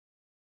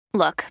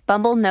Look,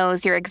 Bumble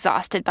knows you're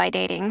exhausted by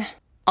dating.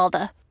 All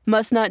the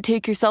must not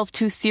take yourself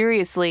too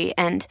seriously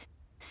and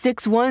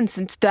 6'1"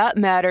 since that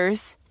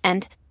matters.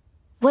 And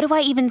what do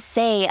I even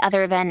say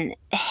other than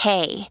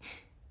hey?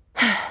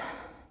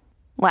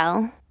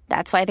 Well,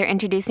 that's why they're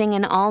introducing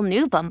an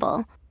all-new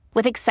Bumble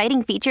with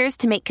exciting features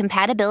to make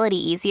compatibility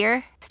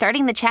easier,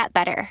 starting the chat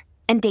better,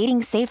 and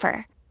dating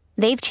safer.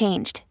 They've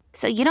changed,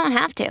 so you don't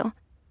have to.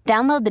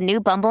 Download the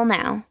new Bumble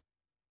now.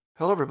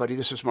 Hello, everybody.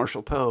 This is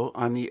Marshall Poe.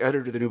 I'm the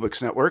editor of the New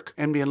Books Network.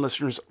 NBN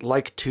listeners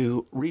like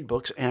to read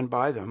books and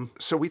buy them.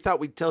 So we thought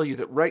we'd tell you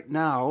that right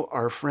now,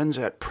 our friends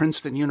at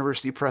Princeton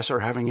University Press are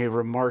having a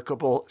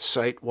remarkable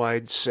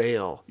site-wide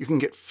sale. You can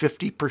get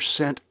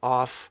 50%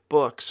 off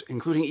books,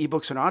 including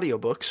ebooks and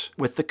audiobooks,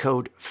 with the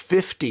code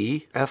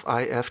 50,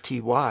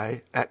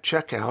 F-I-F-T-Y, at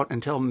checkout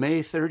until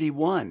May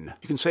 31.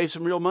 You can save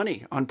some real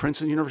money on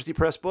Princeton University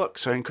Press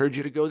books. I encourage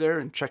you to go there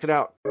and check it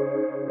out.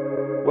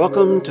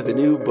 Welcome to the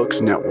New Books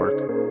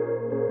Network.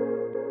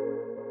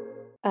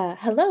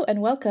 Hello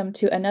and welcome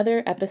to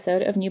another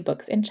episode of New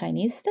Books in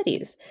Chinese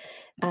Studies.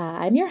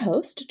 I'm your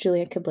host,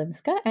 Julia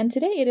Kablinska, and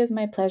today it is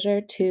my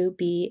pleasure to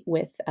be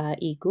with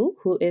Yi Gu,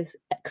 who is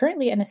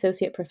currently an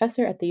associate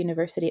professor at the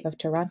University of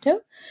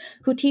Toronto,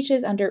 who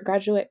teaches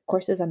undergraduate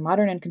courses on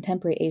modern and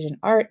contemporary Asian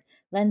art,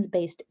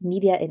 lens-based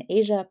media in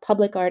Asia,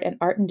 public art, and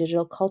art and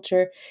digital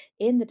culture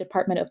in the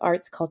Department of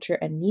Arts, Culture,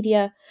 and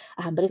Media,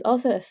 but is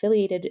also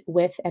affiliated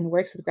with and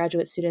works with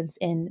graduate students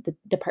in the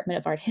Department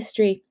of Art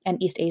History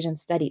and East Asian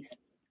Studies.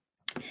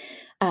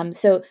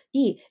 So,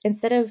 Yi,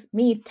 instead of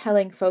me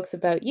telling folks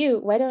about you,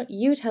 why don't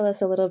you tell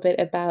us a little bit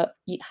about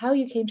how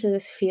you came to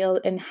this field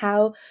and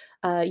how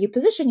you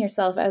position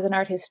yourself as an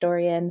art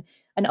historian,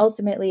 and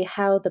ultimately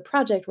how the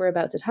project we're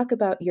about to talk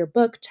about, your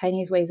book,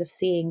 Chinese Ways of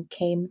Seeing,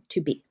 came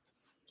to be.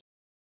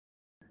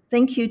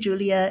 Thank you,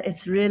 Julia.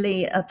 It's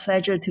really a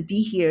pleasure to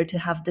be here to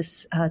have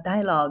this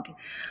dialogue.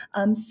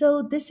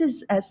 So this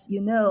is, as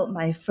you know,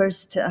 my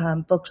first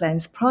book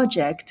lens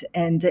project,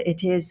 and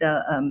it is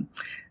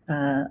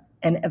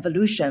an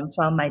evolution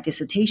from my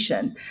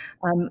dissertation.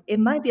 It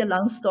might be a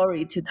long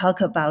story to talk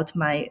about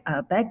my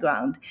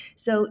background.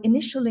 So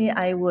initially,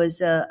 I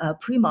was a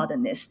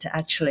pre-modernist,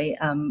 actually.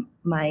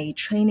 My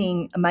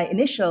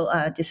initial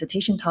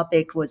dissertation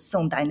topic was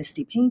Song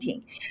Dynasty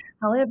painting.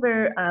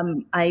 However,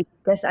 I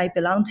guess I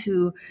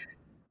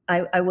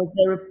was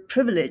very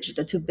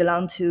privileged to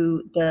belong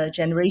to the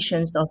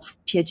generations of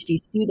PhD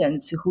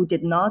students who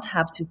did not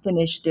have to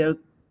finish their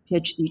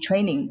PhD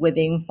training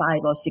within 5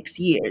 or 6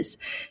 years.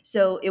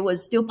 So it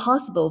was still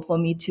possible for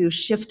me to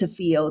shift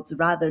fields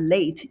rather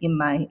late in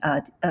my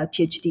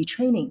PhD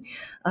training.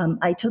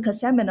 I took a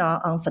seminar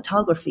on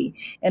photography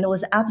and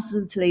was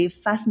absolutely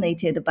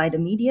fascinated by the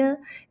media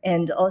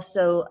and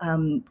also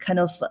kind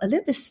of a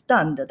little bit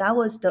stunned. That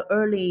was the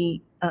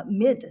early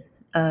mid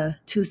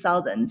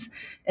 2000s,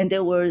 and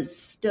there were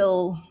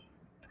still,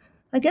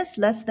 I guess,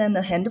 less than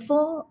a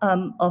handful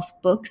of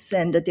books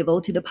and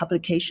devoted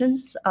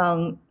publications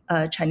on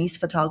Chinese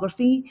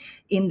photography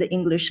in the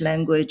English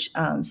language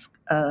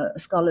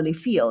scholarly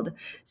field.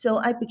 So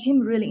I became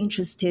really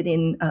interested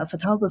in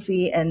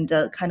photography and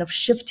kind of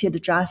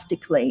shifted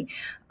drastically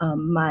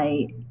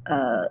my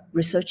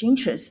research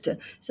interest.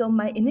 So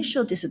my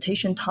initial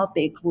dissertation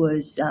topic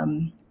was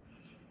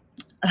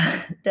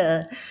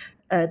the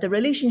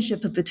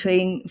relationship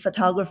between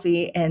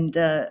photography and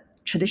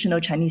traditional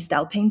Chinese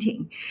style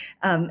painting.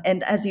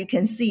 And as you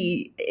can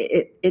see,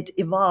 it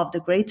evolved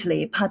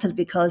greatly, partly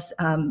because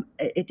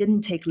it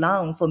didn't take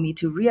long for me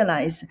to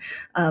realize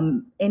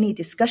any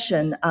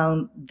discussion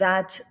on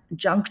that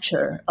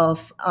juncture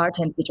of art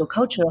and visual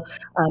culture,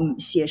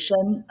 写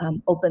生,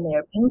 open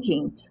air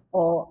painting,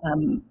 or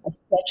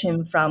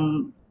sketching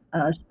from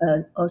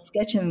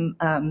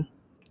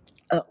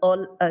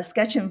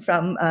sketching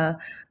from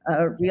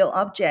real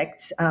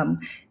objects,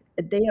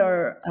 they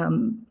are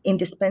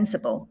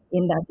indispensable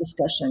in that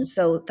discussion.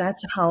 So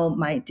that's how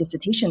my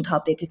dissertation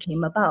topic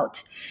came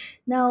about.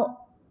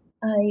 Now,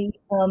 I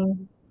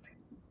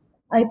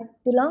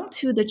belong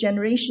to the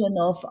generation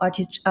of art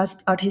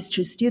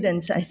history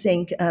students, I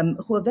think,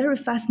 who are very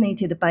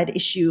fascinated by the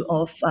issue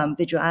of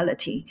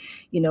visuality,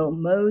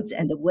 modes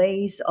and the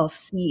ways of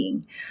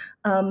seeing.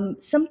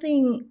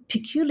 Something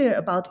peculiar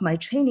about my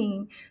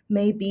training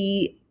may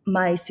be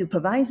my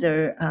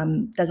supervisor,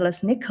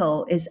 Douglas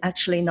Nicol, is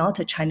actually not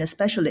a China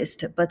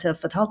specialist, but a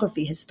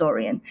photography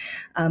historian.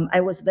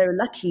 I was very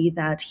lucky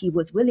that he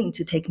was willing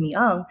to take me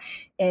on,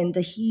 and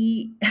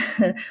he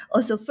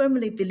also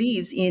firmly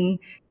believes in,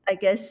 I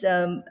guess,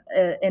 an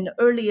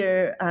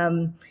earlier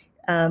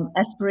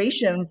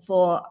aspiration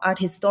for art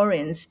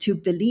historians to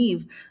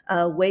believe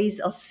ways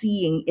of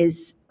seeing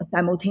is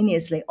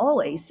simultaneously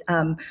always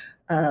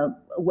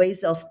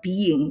ways of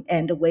being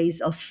and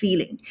ways of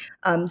feeling.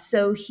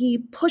 So he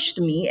pushed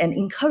me and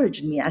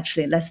encouraged me,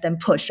 actually, less than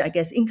push, I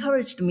guess,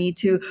 encouraged me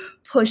to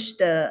push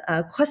the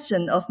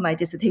question of my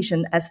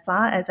dissertation as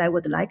far as I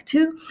would like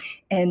to.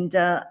 And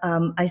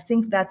I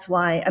think that's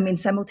why,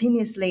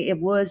 simultaneously, it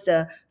was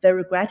a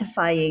very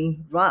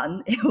gratifying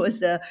run. It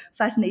was a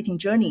fascinating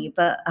journey,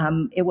 but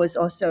it was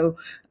also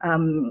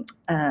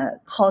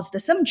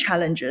caused some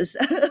challenges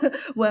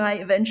when I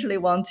eventually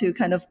want to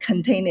kind of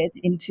contain it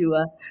into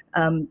a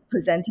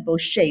presentable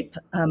shape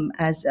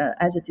as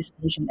a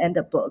dissertation and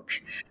a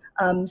book.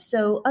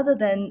 So other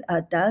than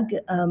Doug,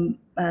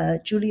 Professor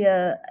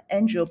Julia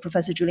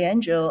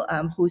Angel,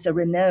 who's a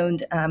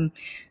renowned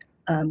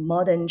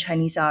modern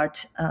Chinese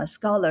art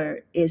scholar,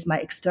 is my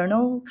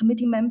external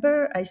committee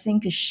member. I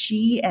think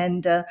she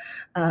and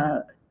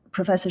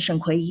Professor Shen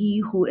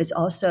Kuiyi, who is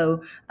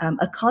also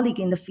a colleague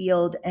in the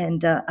field,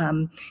 and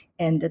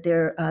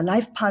their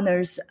life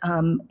partners,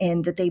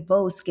 and they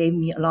both gave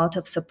me a lot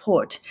of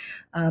support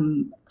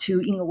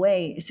to, in a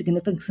way,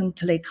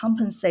 significantly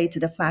compensate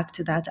the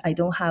fact that I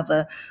don't have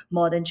a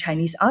modern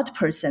Chinese art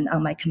person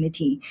on my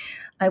committee.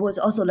 I was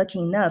also lucky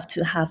enough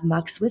to have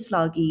Mark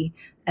Swisloggy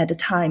at the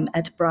time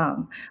at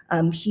Brown.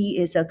 He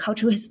is a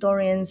cultural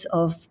historian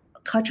of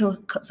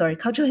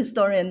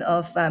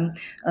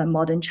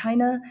modern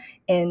China.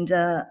 And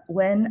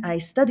when I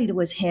studied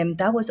with him,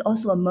 that was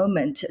also a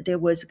moment. There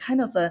was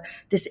kind of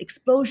this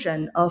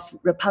explosion of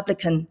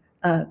Republican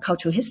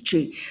cultural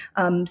history.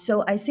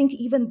 So I think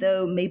even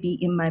though maybe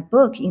in my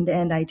book, in the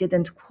end, I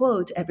didn't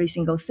quote every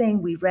single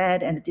thing we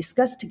read and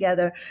discussed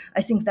together,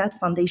 I think that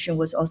foundation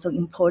was also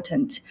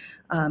important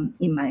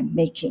in my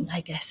making,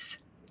 I guess.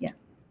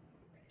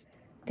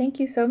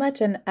 Thank you so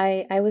much. And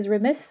I was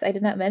remiss, I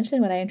did not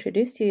mention when I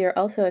introduced you, you're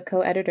also a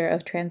co-editor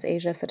of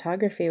TransAsia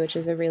Photography, which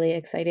is a really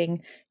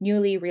exciting,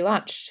 newly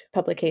relaunched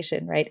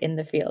publication, right, in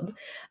the field.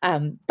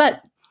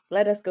 But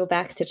let us go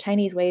back to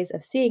Chinese Ways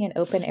of Seeing an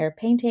Open-Air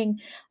Painting,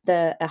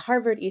 a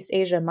Harvard East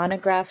Asia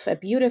monograph, a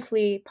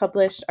beautifully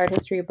published art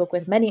history book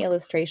with many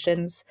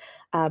illustrations.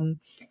 Can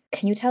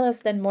you tell us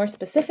then more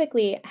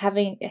specifically,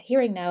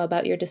 hearing now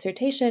about your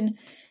dissertation,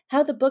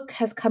 how the book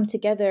has come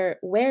together,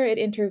 where it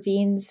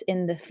intervenes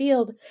in the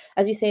field?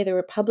 As you say, the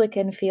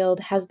Republican field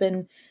has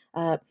been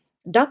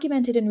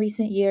documented in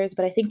recent years,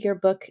 but I think your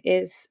book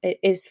is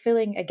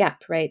filling a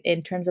gap, right,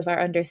 in terms of our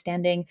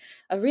understanding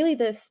of really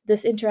this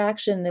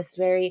interaction, this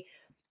very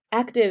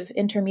active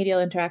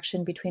intermedial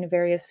interaction between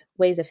various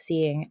ways of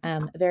seeing,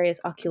 various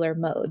ocular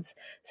modes.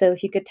 So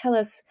if you could tell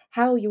us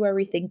how you are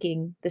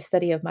rethinking the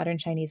study of modern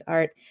Chinese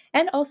art,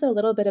 and also a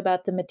little bit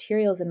about the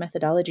materials and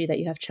methodology that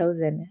you have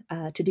chosen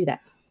to do that.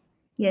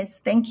 Yes,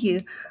 thank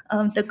you.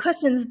 The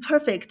question is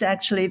perfect,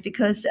 actually,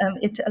 because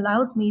it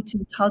allows me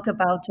to talk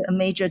about a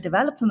major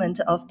development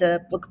of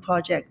the book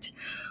project.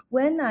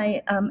 When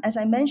as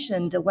I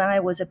mentioned, when I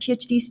was a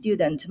PhD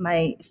student,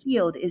 my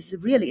field is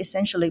really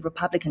essentially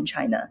Republican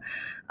China.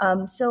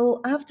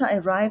 So after I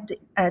arrived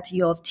at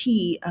U of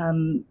T,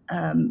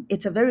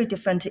 it's a very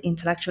different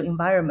intellectual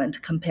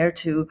environment compared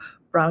to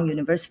Brown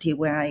University,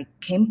 where I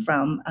came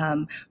from.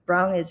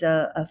 Brown is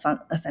a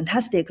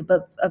fantastic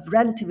but a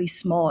relatively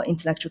small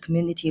intellectual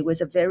community with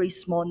a very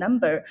small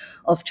number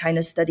of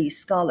China studies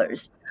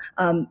scholars.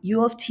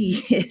 U of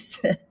T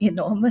is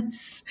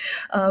enormous.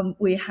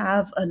 We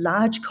have a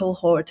large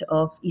cohort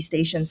of East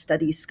Asian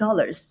studies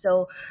scholars.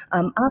 So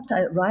after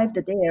I arrived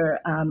there,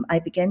 I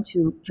began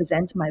to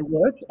present my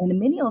work, and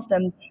many of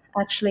them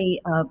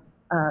actually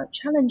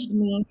challenged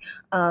me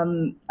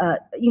in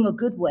a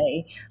good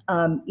way.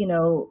 Well,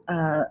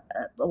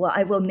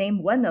 I will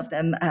name one of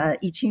them,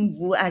 Yiqing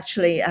Wu.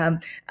 Actually,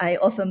 I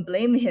often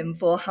blame him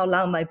for how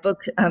long my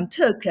book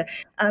took.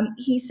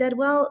 He said,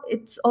 well,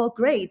 it's all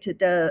great,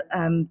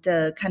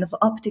 the kind of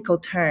optical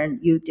turn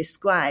you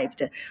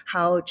described,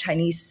 how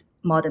Chinese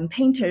modern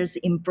painters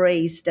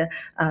embraced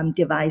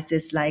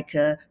devices like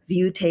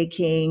view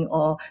taking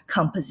or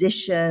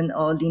composition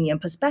or linear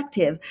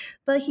perspective.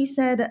 But he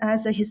said,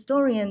 as a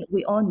historian,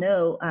 we all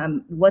know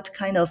what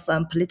kind of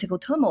political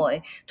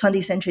turmoil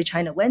 20th century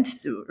China went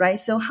through, right?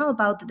 So how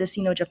about the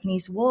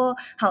Sino-Japanese War?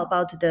 How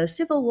about the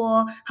Civil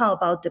War? How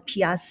about the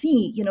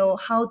PRC?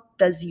 How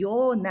does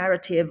your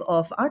narrative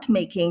of art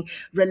making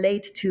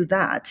relate to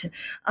that?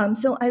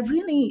 So I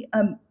really,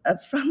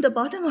 from the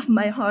bottom of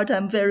my heart,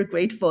 I'm very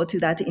grateful to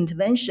that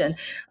intervention.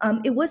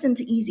 It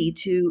wasn't easy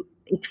to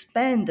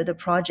expand the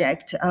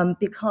project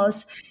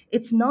because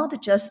it's not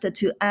just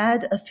to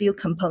add a few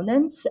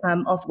components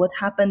of what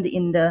happened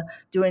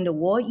during the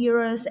war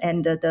eras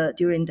and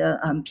during the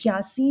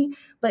PRC,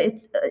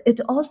 but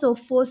it also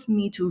forced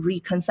me to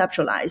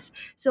reconceptualize.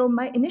 So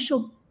my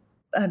initial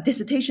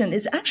dissertation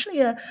is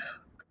actually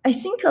I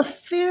think a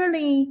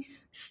fairly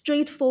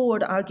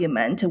straightforward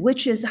argument,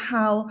 which is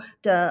how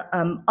the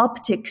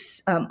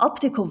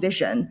optical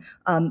vision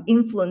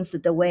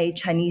influenced the way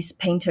Chinese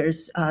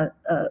painters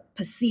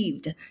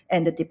perceived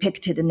and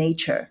depicted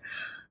nature.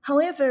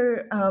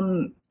 However,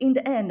 in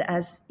the end,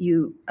 as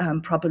you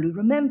probably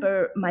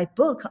remember, my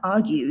book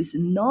argues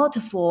not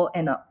for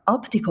an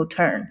optical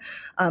turn.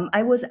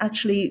 I was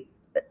actually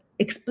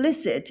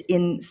explicit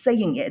in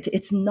saying it.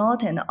 It's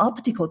not an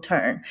optical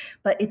turn,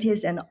 but it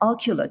is an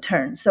ocular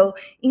turn. So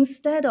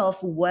instead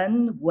of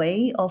one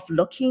way of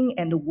looking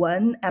and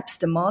one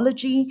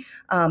epistemology,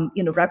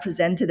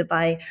 represented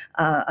by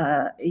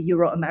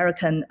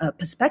Euro-American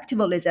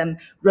perspectivalism,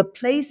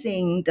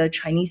 replacing the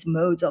Chinese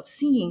modes of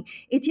seeing,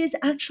 it is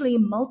actually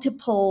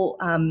multiple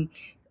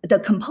the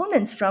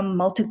components from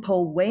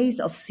multiple ways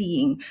of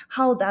seeing,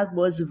 how that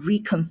was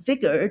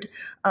reconfigured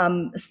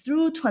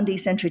through 20th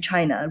century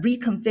China,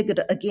 reconfigured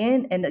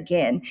again and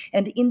again,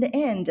 and in the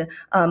end,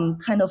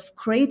 kind of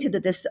created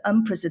this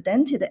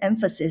unprecedented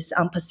emphasis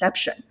on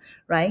perception,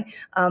 right?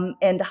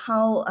 And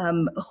how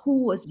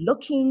who was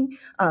looking,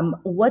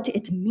 what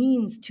it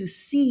means to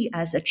see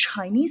as a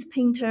Chinese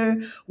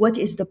painter, what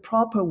is the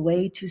proper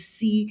way to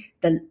see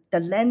the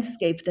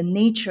landscape, the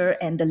nature,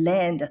 and the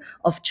land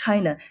of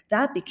China.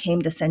 That became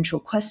the central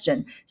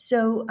question.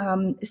 So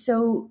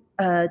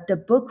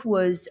the book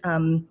was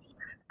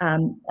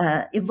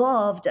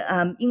evolved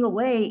in a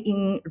way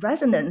in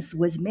resonance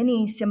with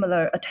many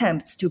similar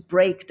attempts to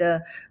break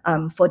the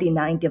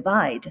 49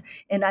 divide.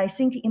 And I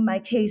think in my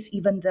case,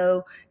 even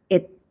though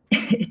it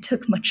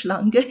took much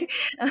longer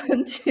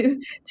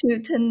to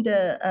turn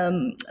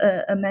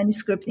a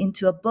manuscript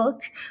into a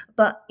book,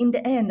 but in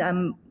the end,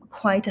 I'm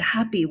quite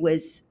happy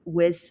with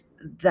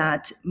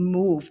that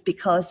move,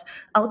 because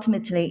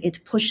ultimately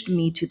it pushed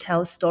me to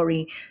tell a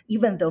story,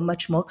 even though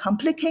much more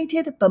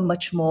complicated, but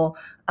much more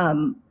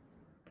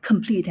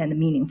complete and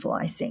meaningful,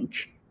 I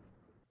think.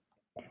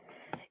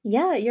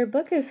 Yeah, your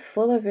book is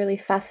full of really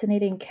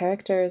fascinating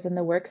characters and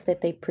the works that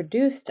they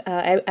produced.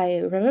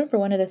 I remember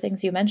one of the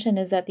things you mentioned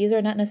is that these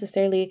are not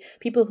necessarily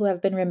people who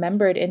have been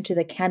remembered into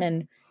the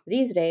canon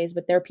these days,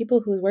 but they're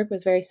people whose work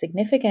was very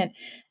significant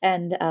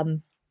and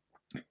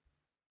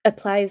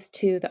applies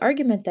to the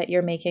argument that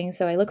you're making.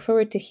 So I look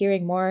forward to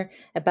hearing more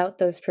about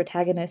those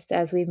protagonists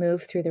as we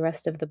move through the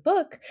rest of the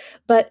book.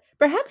 But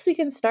perhaps we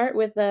can start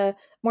with a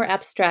more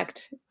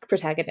abstract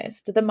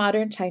protagonist, the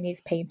modern Chinese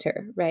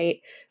painter, right?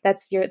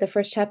 That's the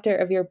first chapter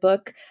of your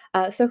book.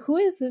 So who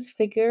is this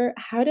figure?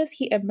 How does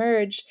he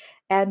emerge?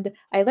 And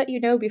I let you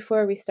know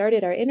before we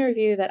started our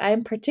interview that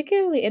I'm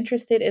particularly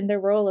interested in the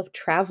role of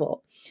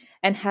travel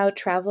and how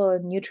travel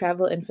and new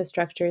travel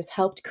infrastructures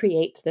helped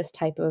create this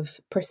type of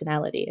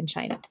personality in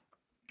China.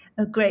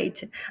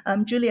 Great.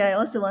 Julia, I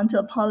also want to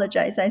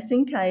apologize. I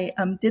think I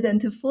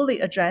didn't fully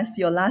address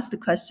your last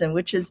question,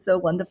 which is so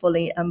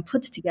wonderfully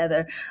put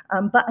together.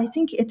 But I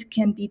think it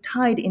can be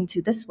tied into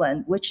this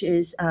one, which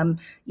is,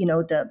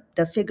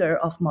 the figure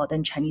of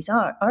modern Chinese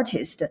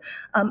artist.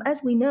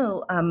 As we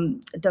know,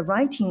 the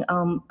writing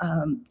on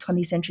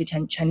 20th century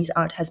Chinese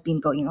art has been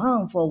going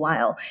on for a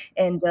while.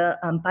 And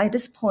by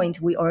this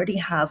point, we already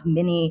have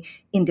many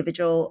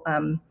individual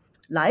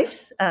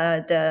lives,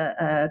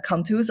 the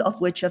contours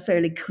of which are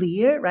fairly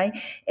clear, right?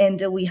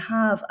 And we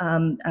have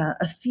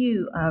a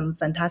few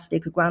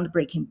fantastic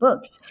groundbreaking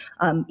books,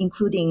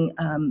 including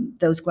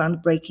those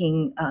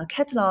groundbreaking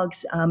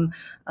catalogs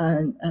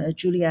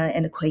Julia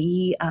and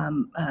Kui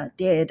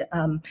did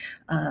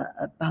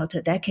about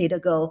a decade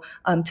ago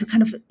to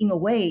kind of, in a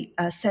way,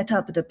 set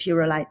up the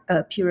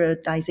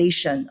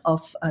periodization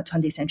of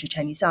 20th century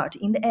Chinese art.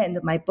 In the end,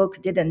 my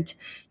book didn't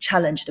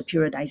challenge the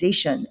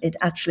periodization. It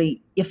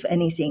actually, if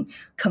anything,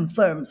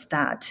 confirms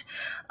that.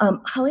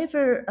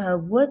 However,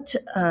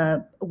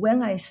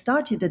 when I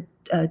started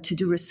to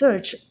do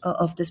research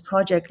of this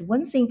project,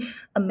 one thing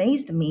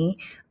amazed me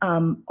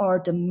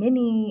are the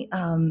many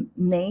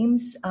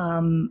names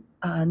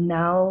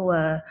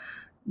now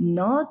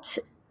not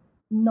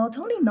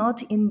only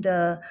not in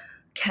the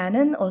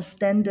canon or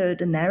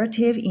standard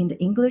narrative in the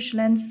English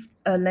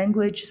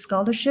language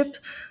scholarship,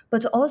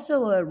 but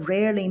also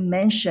rarely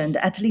mentioned,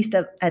 at least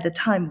at the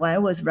time when I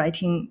was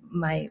writing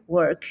my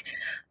work.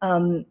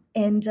 And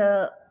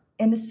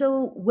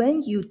so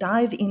when you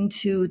dive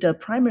into the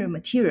primary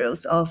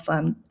materials of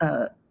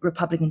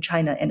Republican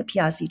China and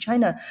PRC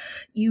China,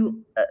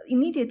 you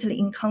immediately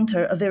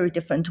encounter a very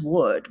different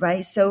world,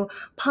 right? So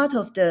part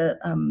of the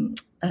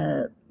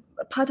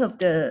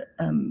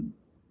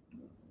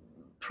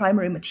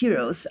primary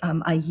materials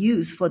I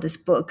use for this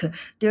book,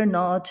 they're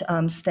not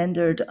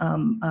standard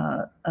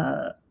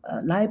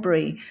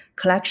library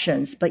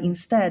collections, but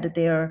instead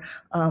they're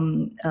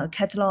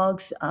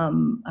catalogs,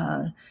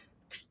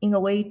 in a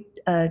way,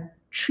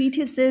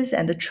 treatises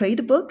and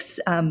trade books,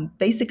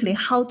 basically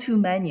how-to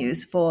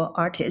menus for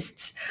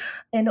artists,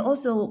 and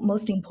also,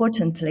 most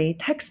importantly,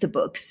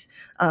 textbooks,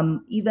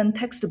 even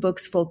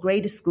textbooks for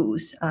grade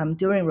schools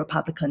during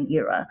Republican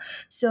era.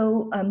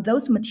 So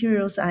those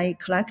materials I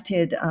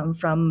collected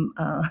from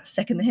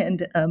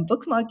secondhand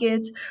book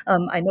market.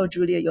 I know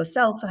Julia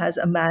yourself has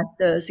amassed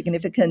a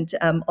significant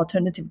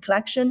alternative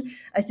collection.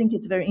 I think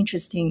it's very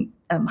interesting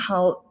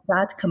how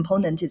that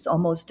component is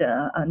almost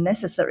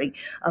necessary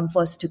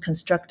for us to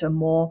construct a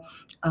more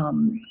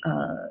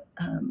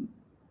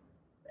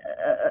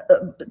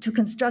to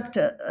construct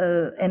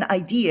an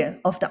idea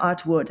of the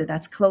art world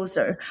that's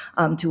closer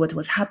to what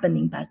was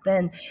happening back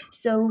then.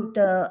 So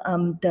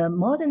the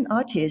modern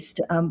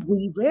artist,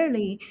 we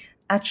rarely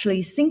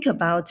actually think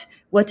about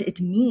what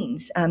it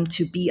means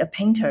to be a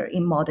painter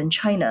in modern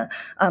China,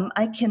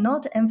 I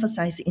cannot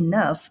emphasize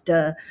enough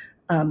the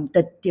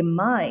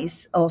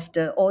demise of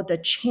the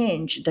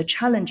change, the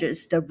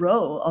challenges, the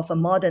role of a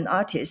modern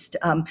artist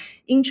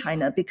in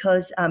China,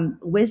 because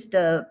with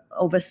the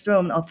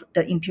overthrow of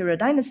the imperial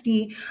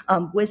dynasty,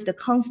 with the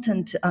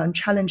constant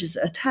challenges,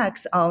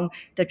 attacks on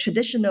the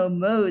traditional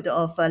mode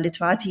of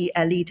literati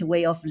elite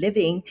way of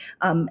living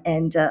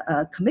and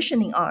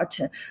commissioning art,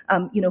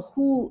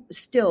 who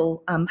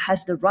still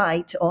has the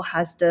right or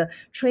has the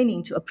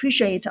training to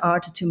appreciate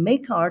art, to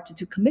make art,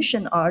 to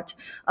commission art,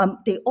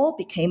 they all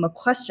became a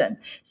question.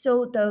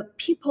 So the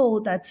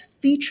people that's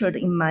featured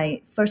in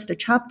my first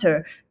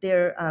chapter,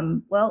 they're,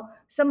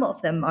 some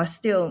of them are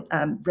still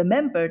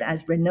remembered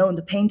as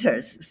renowned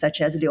painters,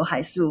 such as Liu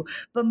Haisu.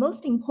 But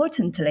most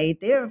importantly,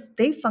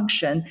 they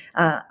function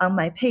on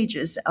my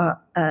pages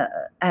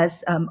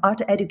as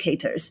art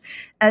educators,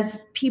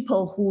 as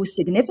people who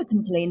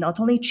significantly not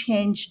only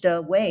change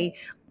the way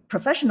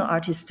professional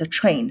artists are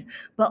trained,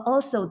 but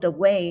also the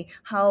way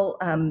how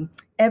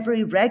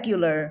every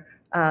regular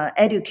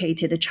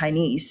educated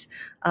Chinese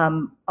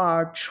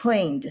are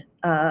trained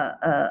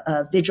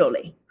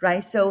visually,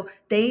 right? So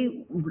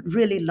they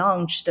really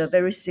launched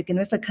very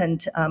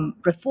significant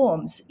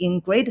reforms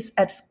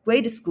at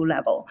grade school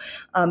level.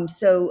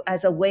 So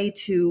as a way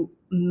to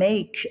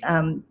make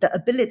the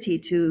ability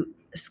to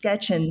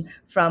sketching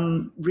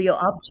from real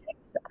objects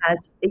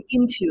as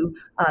into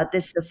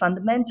this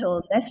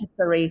fundamental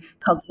necessary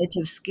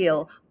cognitive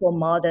skill for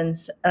modern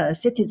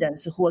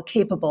citizens who are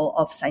capable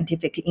of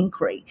scientific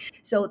inquiry.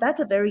 So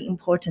that's a very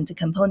important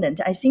component.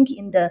 I think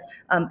in the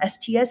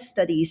STS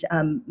studies,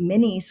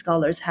 many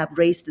scholars have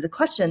raised the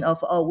question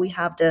of, we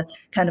have the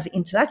kind of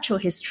intellectual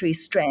history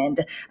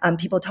strand,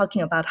 people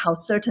talking about how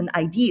certain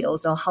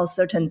ideals or how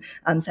certain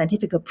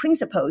scientific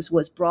principles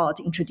was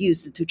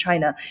introduced to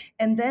China.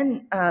 And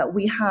then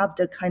we have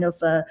the kind of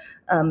the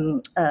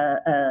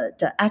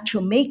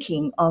actual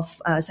making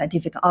of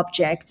scientific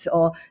objects,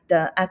 or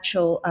the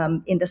actual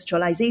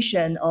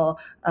industrialization or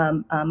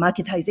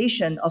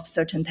marketization of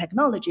certain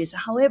technologies.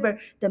 However,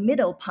 the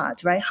middle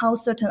part, right, how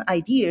certain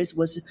ideas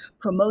was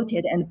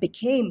promoted and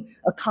became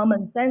a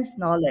common sense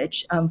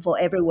knowledge for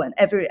everyone,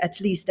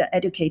 at least the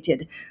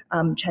educated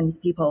Chinese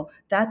people,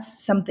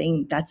 that's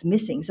something that's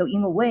missing. So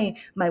in a way,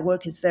 my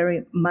work is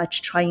very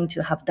much trying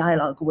to have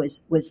dialogue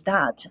with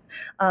that.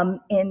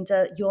 And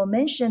your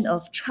mention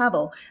of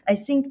travel, I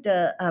think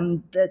the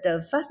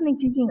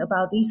fascinating thing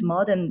about these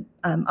modern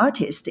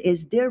artists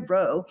is their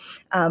role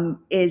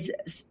is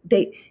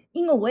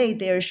in a way,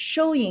 they're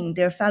showing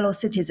their fellow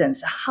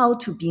citizens how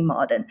to be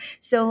modern.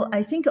 So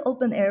I think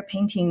open air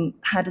painting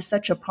had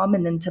such a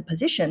prominent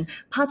position,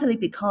 partly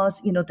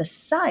because, the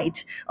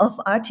sight of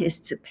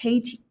artists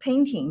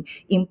painting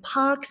in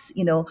parks,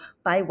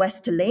 by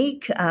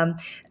Westlake,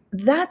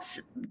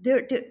 that's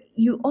there.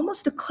 You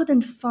almost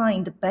couldn't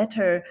find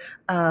better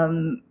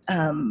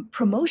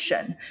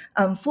promotion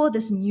for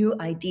this new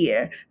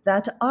idea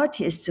that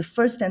artists,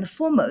 first and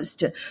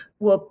foremost,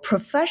 were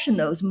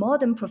professionals,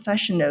 modern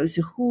professionals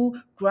who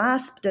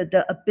grasped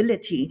the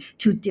ability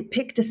to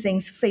depict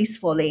things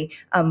faithfully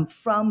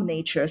from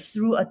nature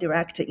through a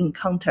direct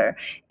encounter.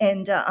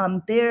 And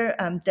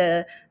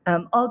they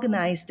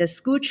organized the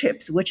school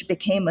trips, which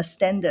became a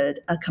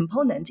standard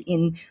component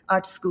in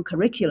art school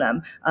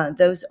curriculum.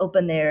 Those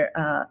open air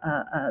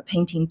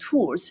painting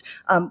tours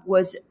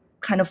was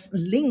kind of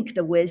linked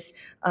with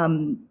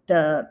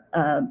the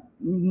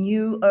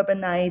new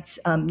urbanites,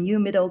 new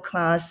middle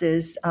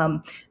classes'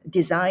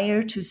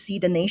 desire to see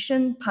the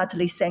nation,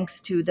 partly thanks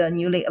to the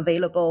newly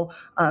available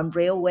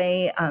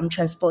railway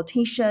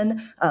transportation,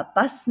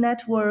 bus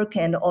network,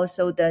 and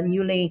also the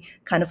newly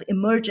kind of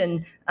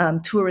emergent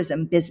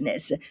tourism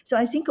business. So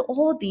I think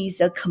all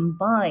these are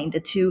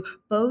combined to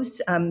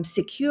both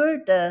secure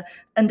the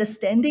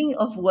understanding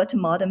of what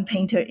modern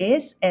painter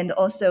is, and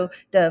also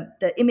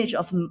the image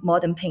of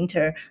modern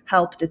painter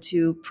helped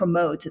to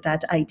promote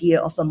that idea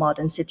of a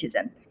modern citizen.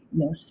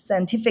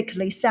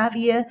 Scientifically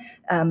savvy,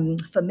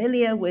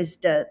 familiar with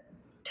the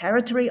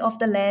territory of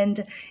the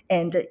land,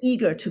 and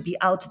eager to be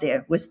out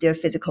there with their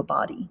physical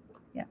body.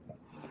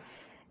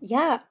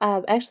 Yeah,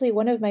 actually,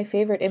 one of my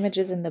favorite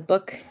images in the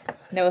book,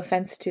 no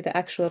offense to the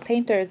actual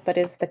painters, but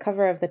is the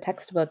cover of the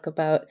textbook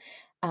about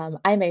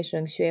爱美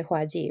生学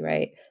画记,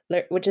 right?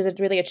 Which is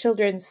really a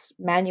children's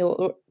manual,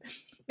 or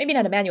maybe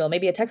not a manual,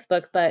 maybe a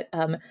textbook, but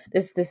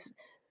this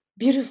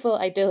beautiful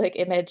idyllic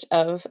image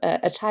of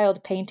a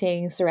child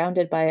painting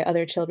surrounded by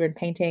other children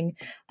painting.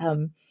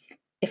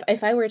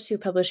 If I were to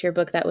publish your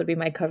book, that would be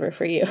my cover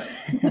for you.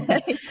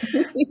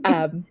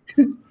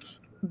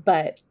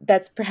 But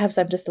that's perhaps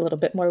I'm just a little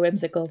bit more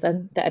whimsical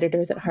than the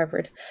editors at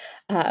Harvard.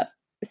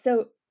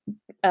 So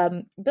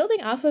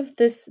building off of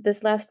this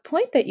last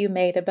point that you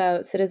made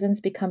about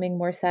citizens becoming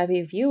more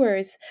savvy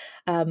viewers,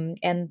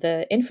 and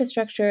the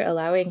infrastructure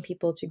allowing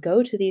people to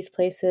go to these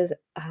places,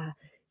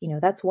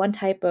 that's one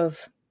type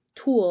of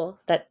tool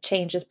that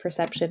changes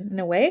perception in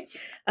a way.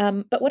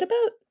 But what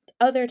about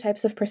other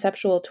types of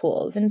perceptual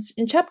tools. And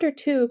in chapter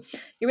 2,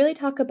 you really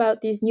talk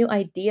about these new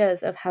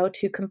ideas of how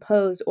to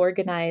compose,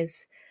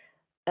 organize,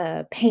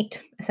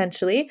 paint,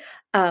 essentially.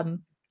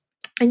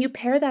 And you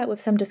pair that with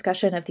some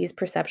discussion of these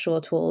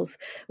perceptual tools,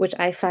 which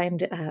I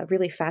find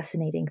really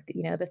fascinating.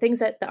 The things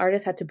that the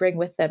artists had to bring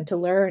with them to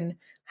learn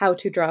how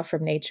to draw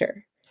from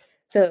nature.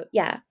 So,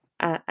 yeah,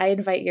 I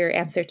invite your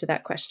answer to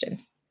that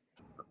question.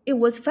 It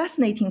was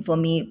fascinating for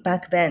me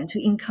back then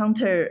to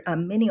encounter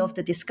many of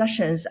the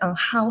discussions on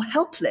how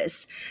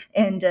helpless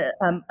and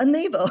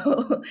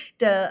unable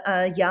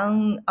the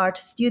young art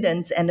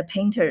students and the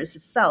painters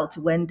felt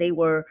when they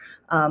were,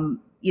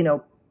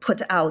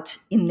 put out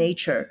in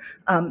nature.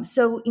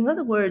 So, in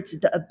other words,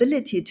 the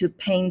ability to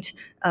paint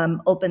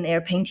open air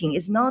painting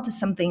is not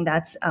something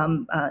that's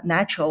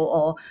natural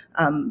or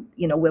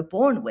we're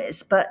born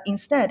with, but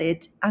instead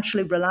it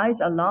actually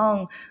relies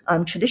along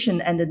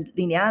tradition and the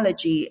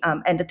linealogy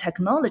and the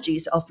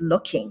technologies of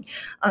looking.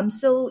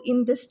 So,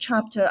 in this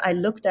chapter, I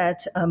looked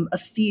at a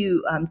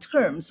few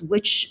terms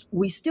which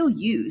we still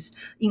use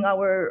in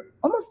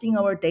almost in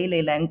our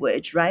daily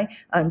language, right?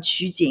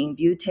 取景,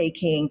 view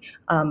taking,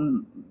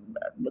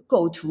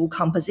 构图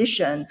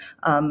composition,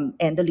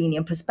 and the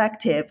linear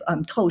perspective,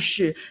 透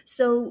视.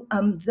 So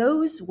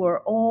those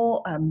were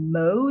all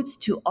modes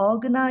to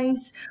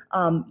organize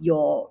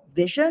your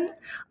vision.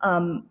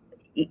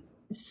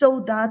 So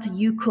that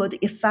you could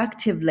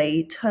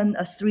effectively turn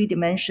a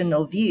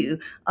three-dimensional view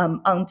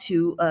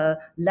onto a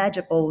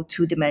legible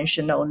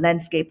two-dimensional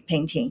landscape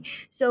painting.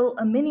 So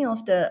many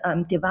of the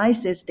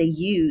devices they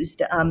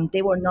used,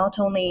 they were not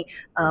only,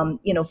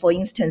 for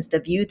instance, the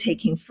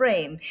view-taking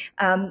frame.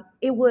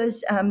 It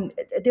was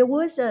there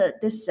was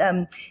this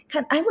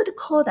I would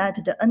call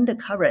that the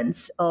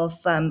undercurrents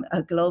of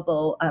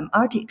global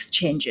art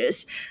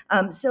exchanges.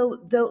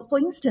 So, for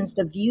instance,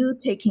 the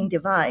view-taking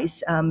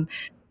device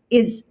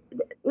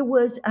it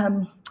was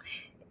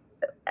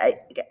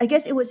I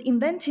guess it was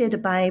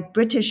invented by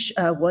British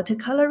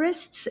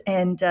watercolorists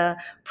and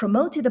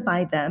promoted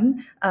by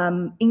them,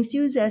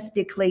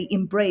 enthusiastically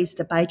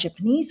embraced by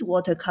Japanese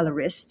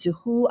watercolorists,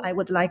 who I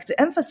would like to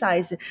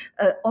emphasize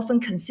often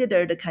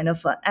considered kind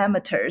of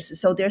amateurs.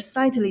 So they're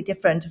slightly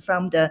different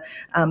from the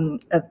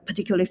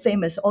particularly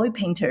famous oil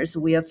painters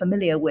we are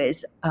familiar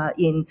with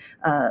in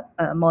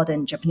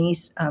modern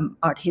Japanese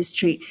art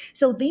history.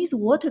 So these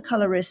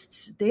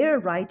watercolorists, their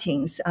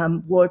writings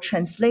were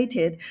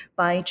translated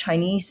by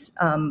Chinese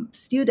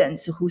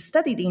students who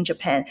studied in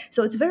Japan.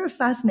 So it's very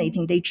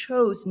fascinating. They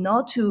chose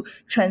not to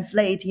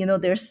translate,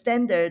 their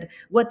standard,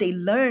 what they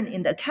learn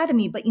in the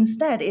academy, but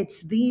instead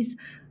it's these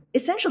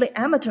essentially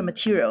amateur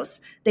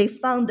materials they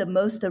found the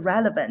most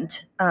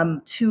relevant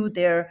to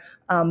their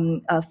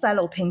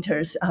fellow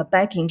painters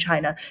back in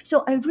China.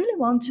 So I really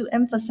want to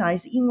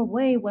emphasize, in a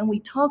way, when we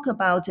talk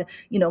about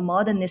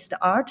modernist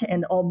art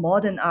or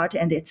modern art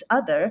and its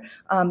other,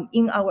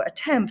 in our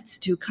attempts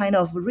to kind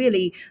of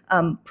really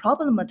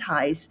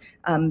problematize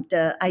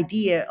the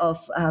idea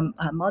of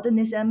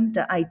modernism,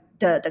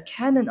 the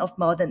canon of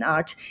modern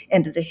art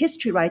and the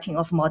history writing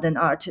of modern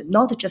art,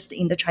 not just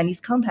in the Chinese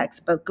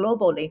context, but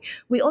globally.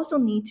 We also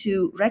need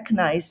to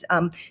recognize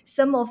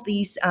some of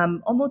these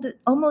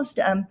almost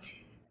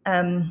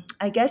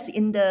I guess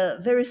in the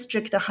very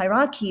strict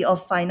hierarchy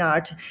of fine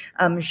art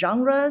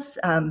genres,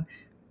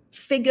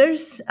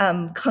 figures,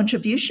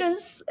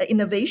 contributions,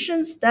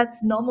 innovations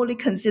that's normally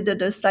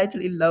considered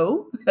slightly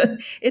low.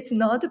 It's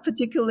not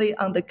particularly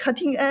on the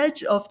cutting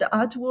edge of the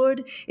art world.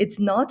 It's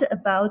not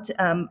about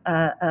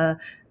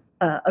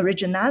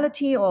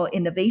originality or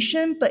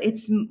innovation, but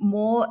it's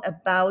more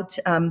about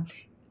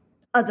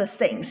other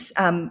things,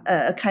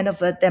 kind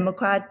of a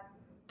democrat.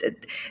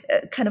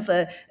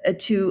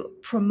 To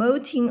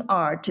promoting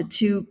art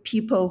to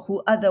people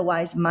who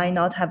otherwise might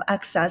not have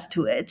access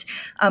to it.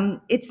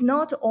 It's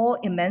not all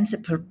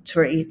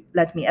emancipatory,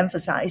 let me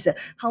emphasize.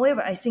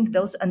 However, I think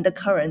those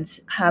undercurrents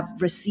have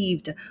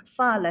received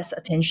far less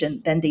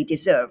attention than they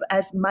deserve.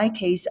 As my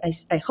case,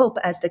 I hope,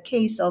 as the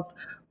case of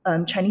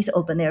Chinese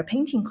open air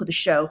painting could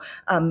show,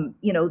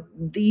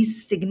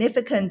 these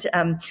significant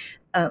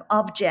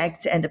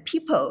objects and the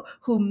people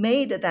who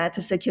made that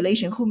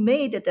circulation, who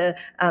made the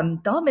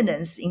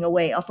dominance in a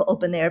way of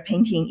open air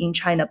painting in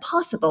China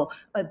possible,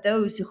 are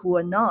those who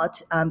are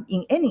not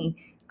in any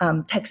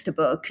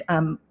textbook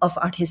of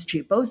art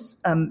history, both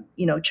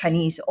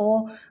Chinese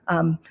or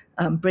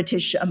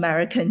British,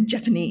 American,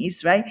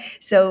 Japanese, right?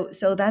 So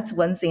that's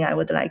one thing I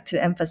would like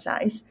to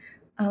emphasize.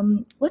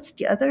 What's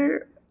the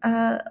other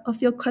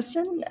of your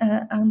question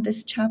on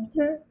this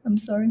chapter? I'm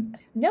sorry.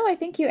 No, I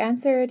think you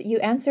answered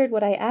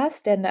what I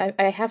asked, and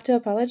I have to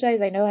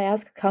apologize. I know I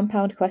ask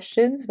compound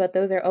questions, but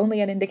those are only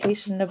an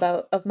indication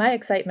of my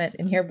excitement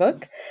in your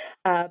book.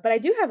 But I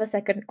do have a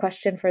second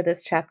question for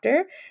this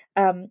chapter,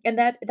 and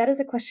that is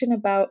a question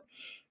about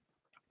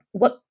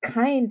what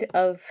kind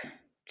of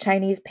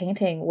Chinese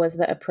painting was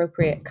the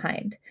appropriate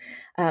kind.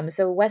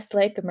 So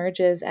Westlake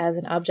emerges as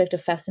an object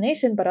of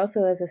fascination, but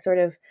also as a sort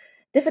of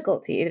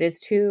difficulty. It is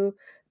too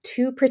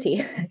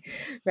pretty,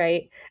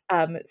 right?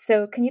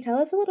 So can you tell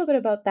us a little bit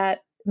about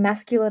that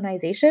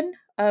masculinization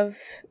of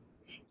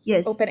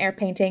Yes. open air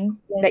painting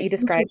Yes, that you thank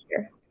you. described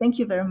here? Thank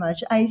you very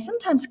much. I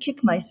sometimes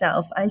kick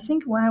myself. I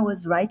think when I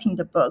was writing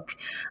the book,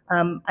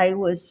 I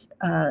was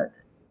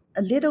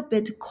a little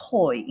bit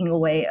coy in a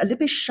way, a little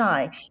bit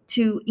shy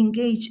to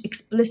engage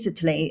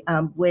explicitly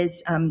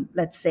with,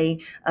 let's say,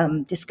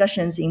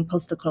 discussions in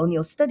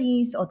post-colonial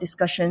studies or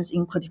discussions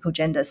in critical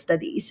gender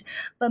studies.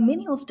 But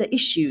many of the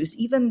issues,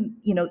 even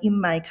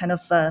in my kind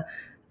of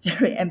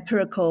very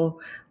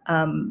empirical,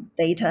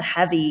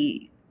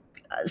 data-heavy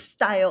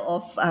style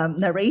of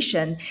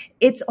narration,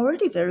 it's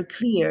already very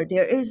clear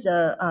there is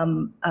the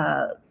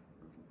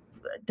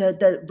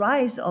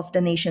rise of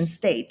the nation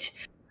state,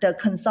 the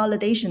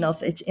consolidation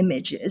of its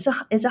image is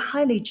a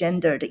highly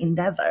gendered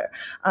endeavor.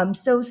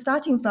 So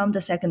starting from the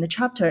second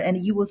chapter, and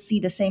you will see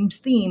the same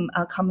theme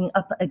coming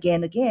up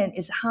again,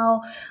 is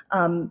how,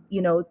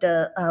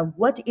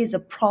 what is a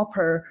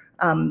proper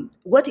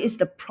what is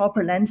the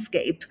proper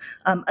landscape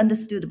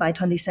understood by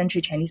 20th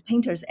century Chinese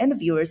painters and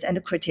viewers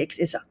and critics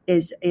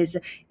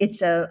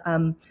it's a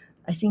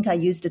I think I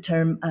used the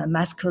term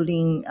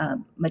masculine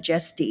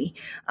majesty.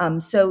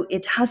 So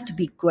it has to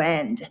be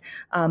grand.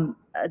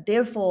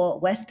 Therefore,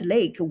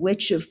 Westlake,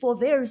 which for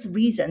various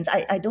reasons,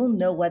 I don't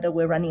know whether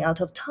we're running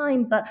out of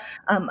time, but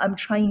I'm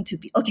trying to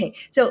be okay.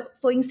 So,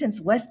 for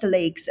instance,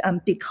 Westlakes,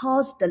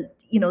 because the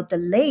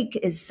lake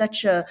is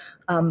such a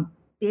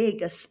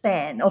big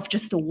span of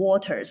just the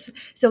waters.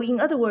 So, in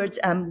other words,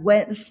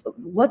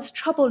 what's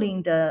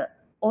troubling the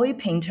oil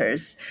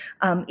painters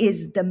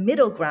is the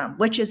middle ground,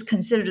 which is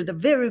considered a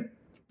very,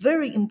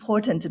 very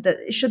important. That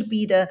it should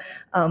be the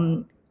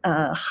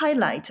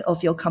highlight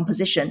of your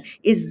composition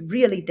is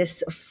really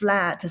this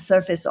flat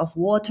surface of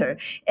water,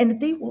 and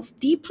they were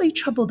deeply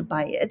troubled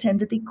by it, and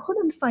they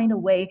couldn't find a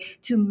way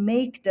to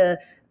make the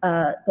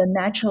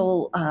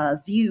natural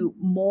view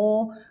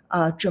more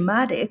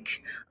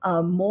dramatic,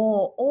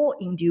 more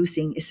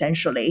awe-inducing,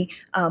 essentially,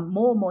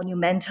 more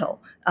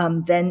monumental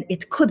than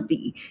it could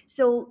be.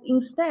 So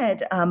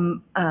instead,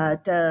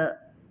 the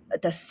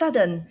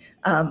sudden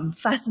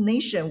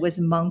fascination with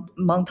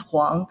Mount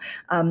Huang,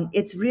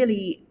 it's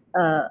really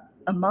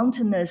a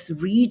mountainous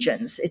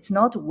regions. It's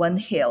not one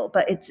hill,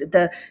 but it's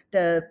the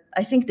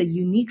I think the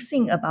unique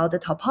thing about the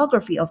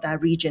topography of that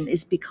region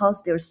is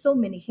because there are so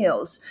many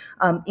hills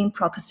in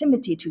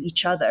proximity to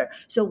each other.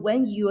 So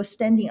when you are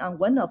standing on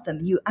one of them,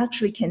 you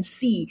actually can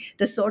see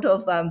the sort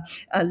of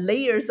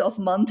layers of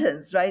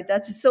mountains, right?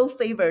 That's so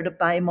favored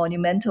by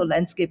monumental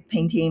landscape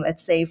painting,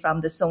 let's say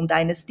from the Song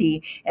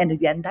Dynasty and the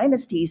Yuan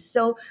dynasties.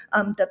 So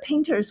the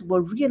painters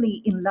were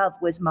really in love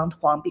with Mount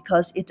Huang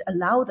because it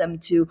allowed them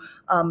to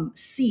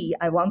see.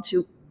 I want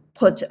to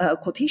put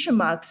quotation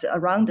marks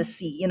around the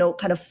sea,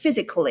 kind of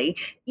physically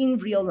in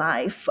real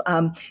life,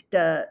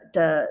 the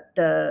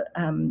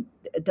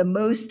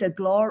most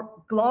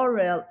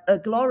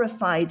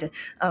glorified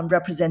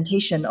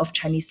representation of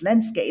Chinese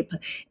landscape,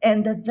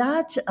 and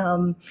that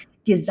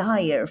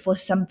desire for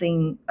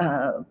something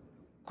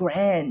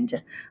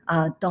grand,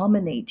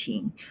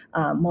 dominating,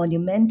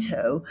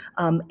 monumental,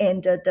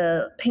 and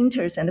the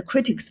painters and the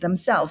critics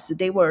themselves,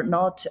 they were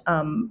not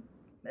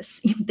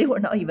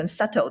even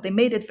subtle. They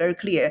made it very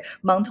clear.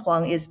 Mount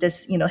Huang is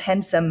this,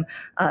 handsome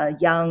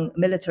young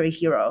military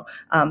hero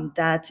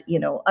that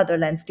other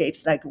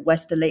landscapes like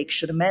Westlake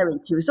should marry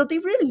to. So they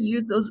really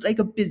use those like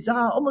a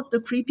bizarre, almost a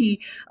creepy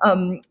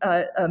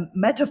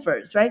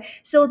metaphors, right?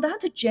 So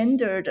that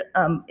gendered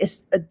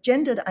is a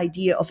gendered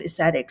idea of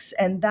aesthetics,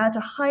 and that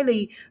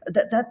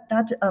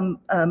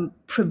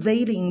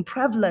prevailing,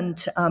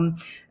 prevalent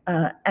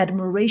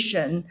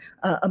admiration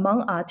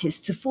among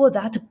artists for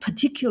that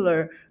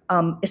particular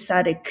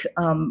aesthetic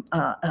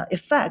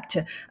effect,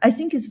 I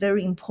think is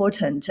very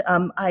important.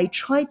 I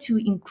try to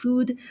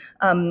include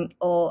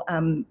or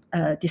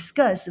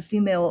discuss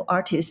female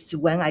artists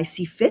when I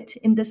see fit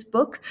in this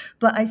book,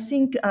 but I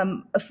think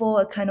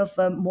for a kind of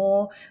a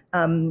more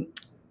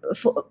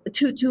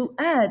to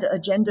add a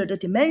gendered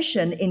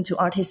dimension into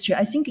art history,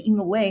 I think in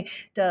a way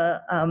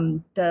the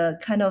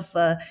kind of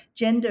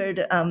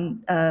gendered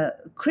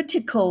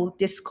critical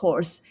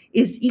discourse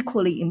is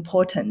equally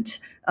important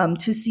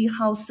to see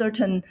how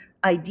certain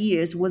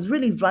ideas was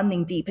really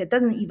running deep. It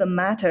doesn't even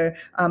matter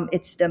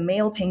it's the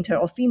male painter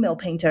or female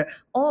painter.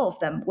 All of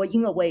them were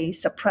in a way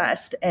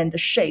suppressed and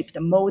shaped,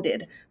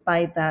 molded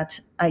by that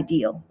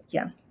ideal.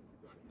 Yeah.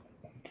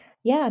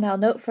 Yeah, and I'll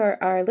note for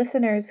our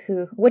listeners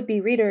who would be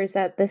readers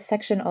that this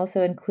section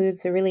also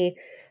includes a really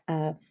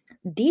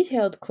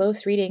detailed,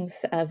 close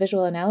readings,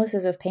 visual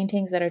analysis of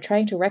paintings that are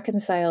trying to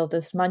reconcile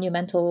this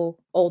monumental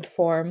old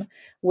form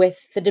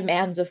with the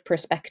demands of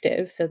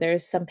perspective. So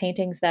there's some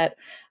paintings that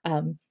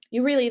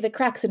the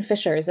cracks and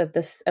fissures of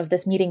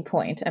this meeting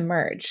point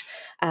emerge,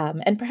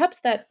 and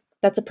perhaps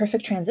that's a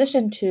perfect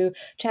transition to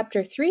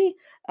chapter 3.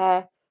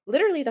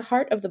 Literally the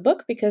heart of the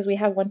book, because we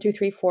have 1, 2,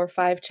 3, 4,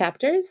 5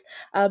 chapters.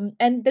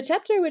 And the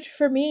chapter which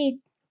for me,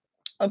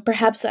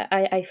 perhaps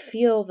I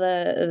feel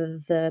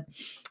the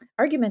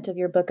argument of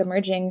your book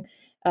emerging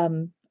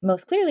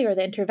most clearly, or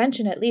the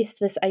intervention at least,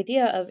 this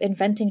idea of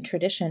inventing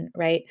tradition,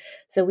 right?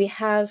 So we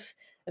have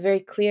a very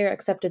clear,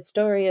 accepted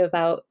story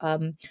about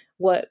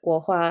what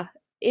Guohua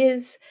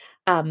is.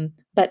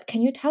 But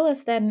can you tell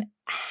us then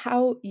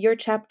how your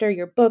chapter,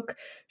 your book,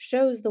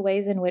 shows the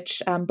ways in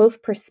which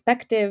both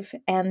perspective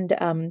and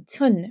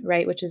cun,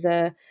 right, which is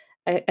a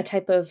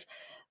type of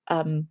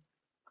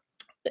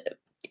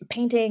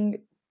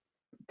painting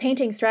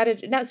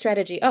strategy, not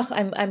strategy. Oh,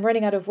 I'm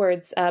running out of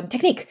words.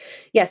 Technique,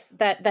 yes,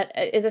 that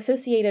is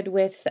associated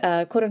with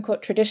quote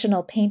unquote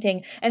traditional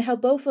painting, and how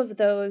both of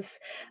those,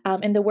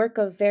 in the work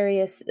of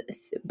various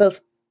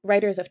both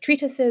writers of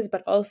treatises,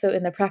 but also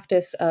in the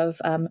practice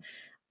of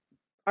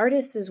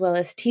artists as well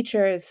as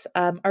teachers,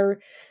 are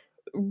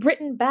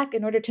written back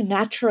in order to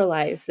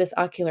naturalize this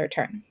ocular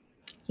turn.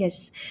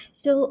 Yes.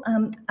 So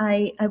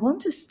I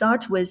want to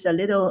start with a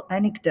little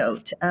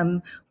anecdote.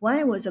 When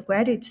I was a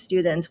graduate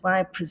student, when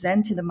I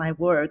presented my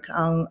work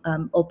on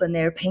open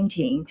air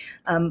painting,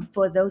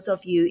 for those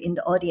of you in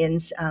the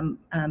audience,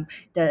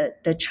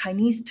 the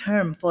Chinese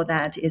term for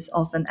that is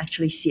often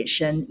actually 写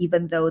生,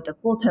 even though the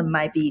full term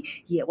might be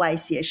野外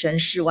写生,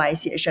室外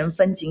写生,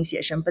风景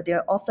写生, but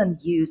they're often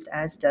used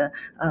as the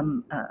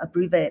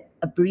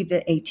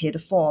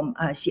abbreviated form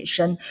写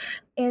生.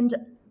 And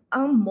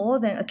on more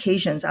than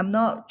occasions, I'm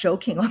not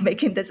joking or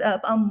making this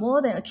up, on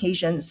more than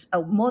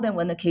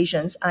one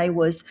occasions, I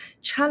was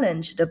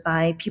challenged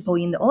by people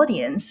in the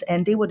audience,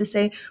 and they would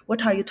say,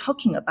 what are you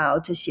talking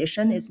about? 写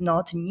生 is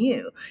not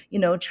new.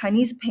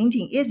 Chinese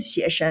painting is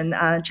写生.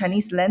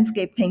 Chinese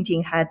landscape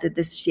painting had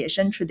this 写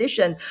生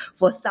tradition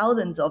for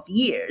thousands of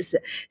years.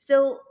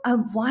 So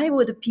why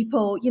would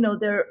people,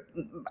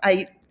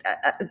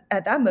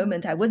 at that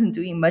moment, I wasn't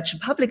doing much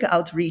public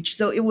outreach,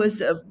 so it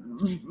was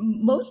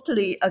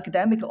mostly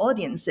academic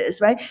audiences,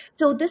 right?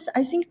 So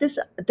I think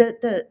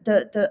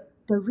the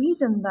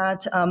reason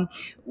that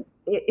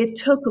it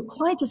took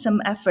quite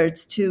some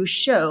efforts to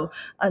show,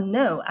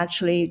 no,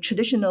 actually,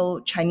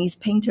 traditional Chinese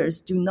painters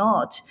do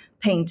not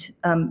paint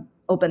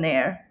open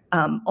air.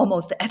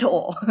 Almost at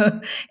all.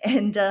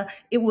 And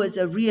it was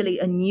really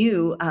a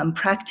new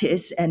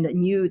practice and a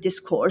new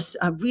discourse,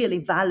 really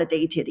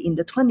validated in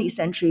the 20th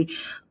century.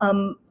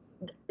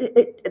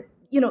 It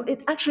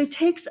actually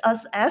takes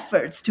us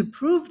efforts to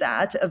prove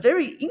that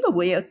in a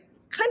way,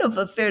 kind of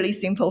a fairly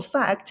simple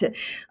fact,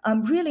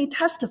 really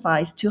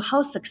testifies to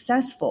how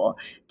successful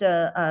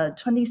the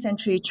 20th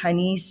century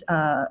Chinese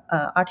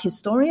art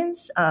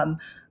historians,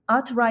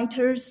 art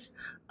writers,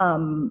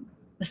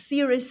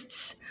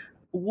 theorists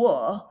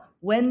were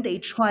when they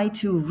try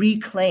to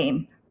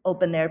reclaim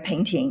open air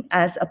painting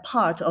as a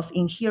part of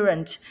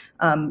inherent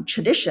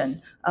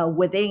tradition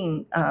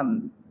within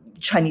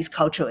Chinese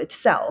culture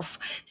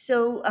itself.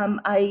 So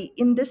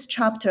in this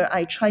chapter,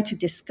 I try to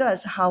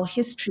discuss how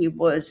history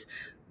was.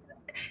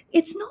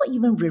 It's not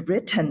even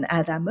rewritten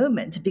at that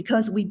moment,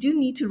 because we do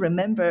need to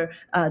remember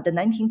the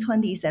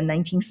 1920s and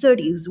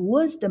 1930s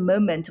was the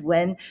moment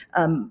when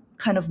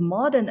kind of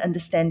modern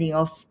understanding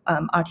of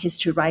art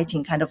history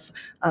writing kind of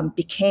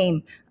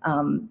became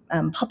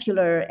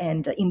popular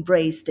and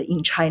embraced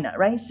in China,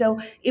 right? So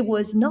it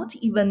was not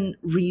even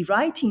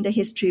rewriting the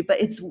history,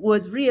 but it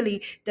was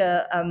really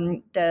the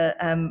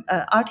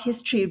art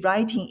history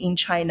writing in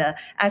China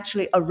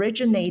actually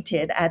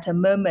originated at a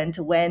moment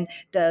when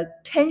the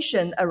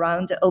tension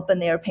around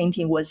open air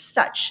painting was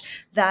such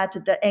that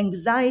the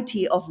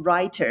anxiety of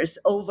writers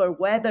over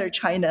whether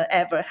China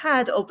ever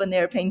had open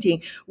air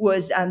painting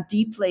was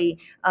deeply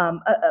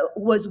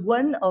was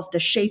one of the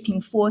shaping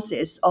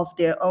forces of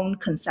their own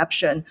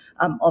conception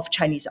of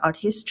Chinese art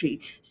history.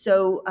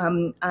 So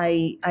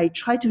I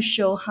try to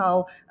show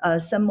how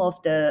some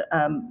of the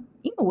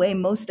in a way,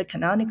 most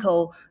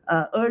canonical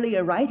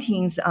earlier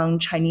writings on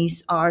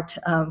Chinese art,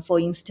 for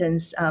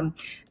instance,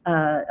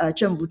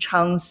 Zheng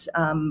Wuchang's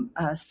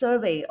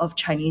survey of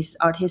Chinese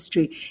art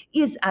history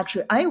is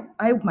actually,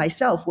 I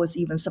myself was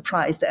even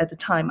surprised at the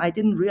time. I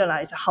didn't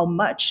realize how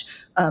much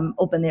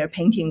open air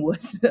painting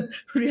was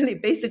really,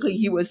 basically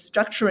he was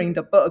structuring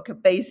the book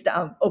based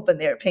on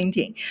open air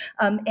painting.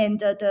 I'm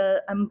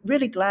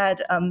really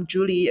glad,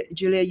 Julia,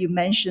 you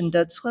mentioned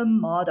the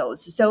Cun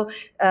models. So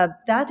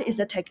that is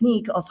a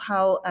technique of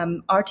how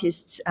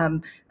artists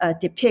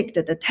depict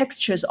the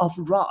textures of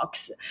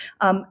rocks.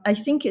 I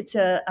think it's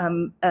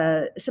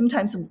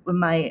sometimes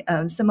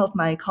some of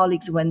my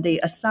colleagues, when they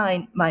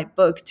assign my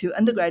book to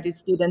undergraduate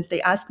students,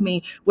 they ask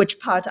me which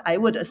part I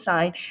would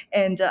assign.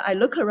 And I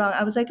look around,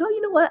 I was like, oh,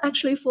 you know what?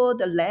 Actually, for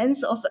the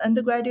lens of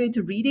undergraduate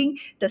reading,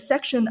 the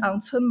section on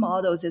Cun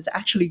models is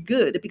actually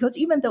good, because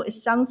even though it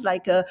sounds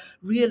like a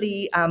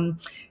really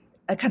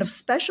a kind of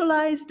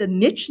specialized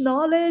niche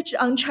knowledge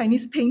on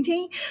Chinese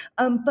painting,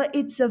 but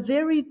it's a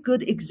very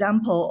good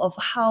example of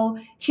how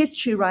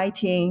history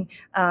writing,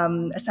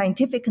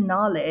 scientific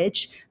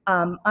knowledge,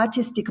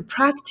 artistic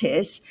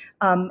practice,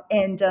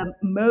 and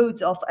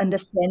modes of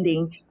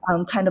understanding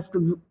kind of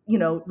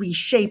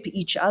reshape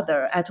each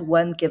other at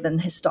one given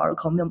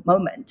historical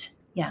moment.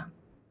 Yeah.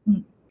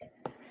 Mm.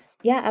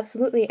 Yeah,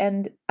 absolutely.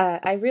 And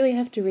I really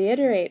have to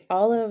reiterate,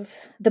 all of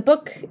the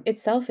book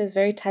itself is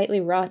very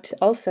tightly wrought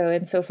also,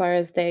 insofar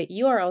as that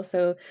you are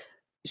also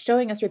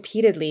showing us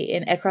repeatedly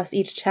across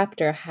each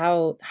chapter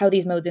how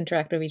these modes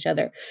interact with each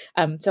other.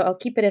 So I'll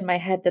keep it in my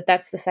head that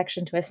that's the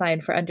section to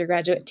assign for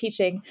undergraduate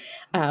teaching.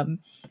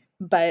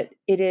 But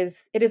it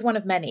is one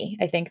of many,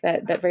 I think,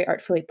 that very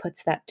artfully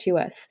puts that to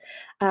us.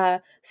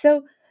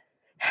 So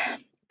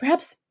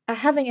perhaps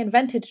having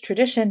invented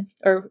tradition,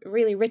 or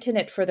really written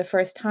it for the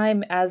first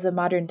time as a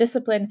modern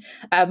discipline,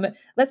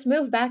 let's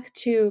move back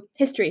to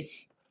history.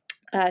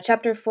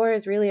 Chapter 4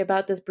 is really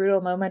about this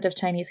brutal moment of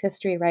Chinese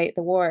history, right?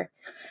 The war.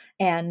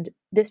 And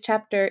this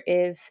chapter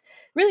is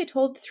really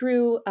told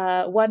through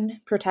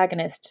one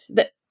protagonist.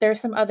 There are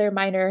some other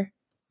minor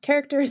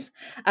characters,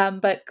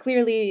 but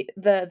clearly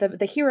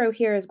the hero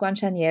here is Guan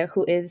Shanye,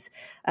 who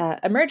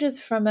emerges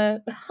from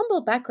a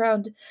humble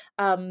background,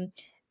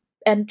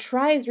 and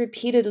tries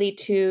repeatedly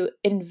to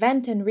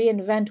invent and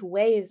reinvent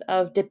ways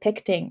of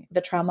depicting the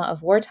trauma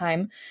of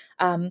wartime.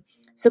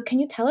 So can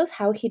you tell us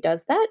how he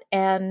does that,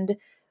 and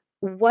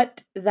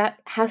what that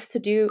has to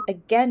do,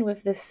 again,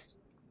 with this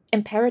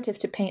imperative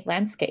to paint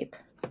landscape?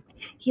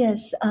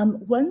 Yes,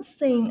 one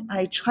thing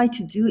I tried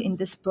to do in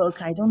this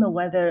book, I don't know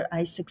whether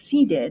I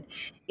succeeded,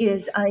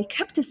 is I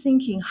kept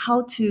thinking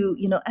how to,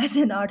 as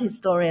an art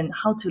historian,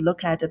 how to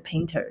look at the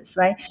painters,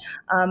 right?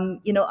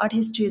 Art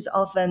history is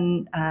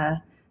often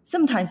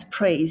sometimes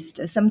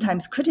praised,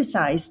 sometimes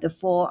criticized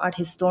for art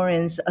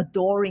historians'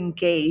 adoring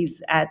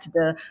gaze at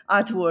the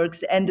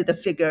artworks and the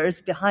figures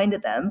behind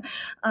them.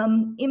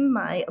 In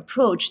my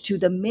approach to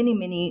the many,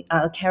 many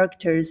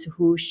characters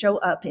who show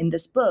up in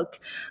this book,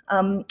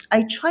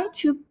 I try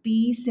to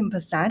be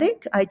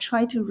sympathetic. I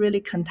try to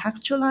really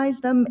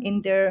contextualize them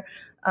in their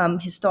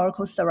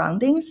historical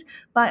surroundings,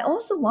 but I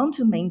also want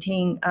to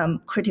maintain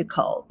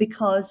critical,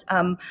 because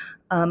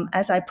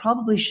as I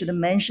probably should have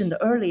mentioned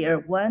earlier,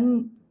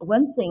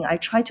 one thing I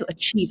try to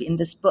achieve in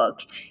this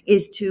book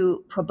is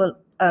to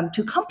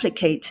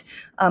complicate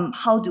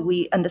how do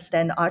we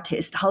understand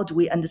artists, how do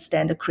we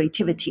understand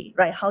creativity,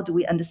 right? How do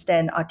we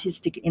understand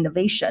artistic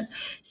innovation?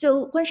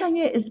 So Guan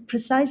Shanyue is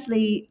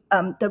precisely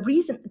the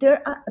reason.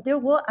 There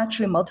were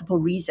actually multiple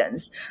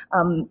reasons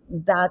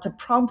that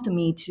prompt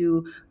me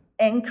to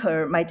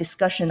anchor my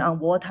discussion on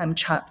wartime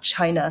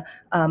China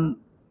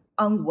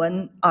on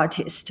one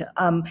artist.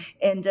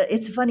 And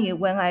it's funny,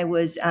 when I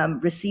was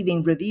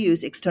receiving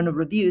reviews, external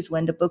reviews,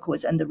 when the book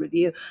was under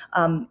review,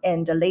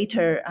 and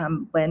later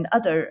when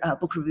other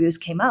book reviews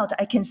came out,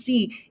 I can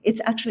see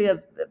it's actually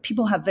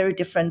people have very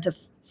different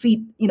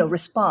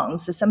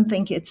response. Some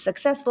think it's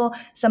successful.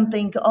 Some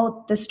think,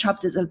 oh, this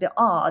chapter is a little bit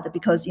odd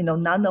because,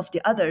 none of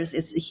the others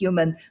is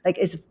human,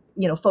 is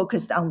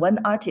focused on one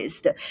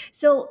artist.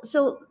 So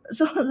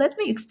let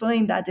me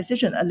explain that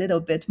decision a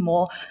little bit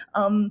more.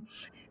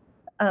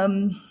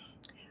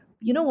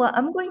 You know what?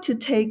 I'm going to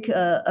take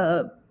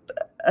a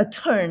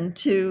turn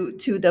to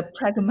the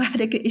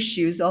pragmatic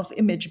issues of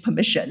image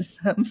permissions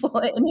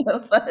for any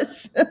of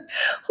us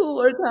who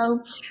work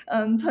on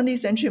 20th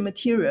century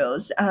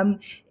materials.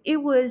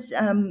 It was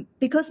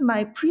because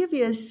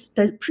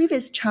the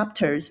previous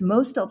chapters,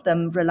 most of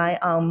them rely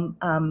on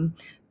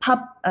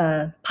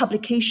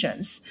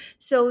publications.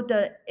 So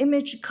the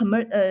image,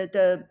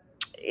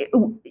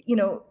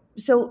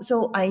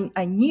 so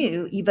I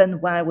knew,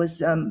 even when I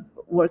was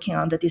working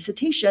on the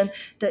dissertation,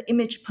 the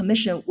image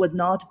permission would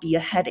not be a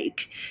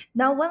headache.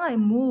 Now, when I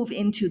move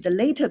into the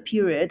later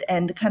period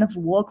and kind of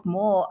work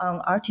more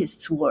on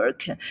artists'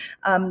 work,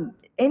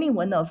 any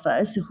one of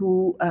us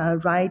who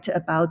write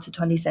about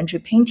 20th century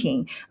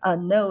painting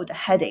know the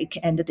headache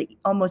and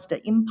almost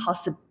the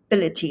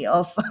impossibility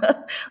of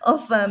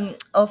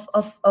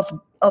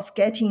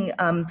getting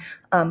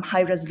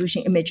high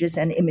resolution images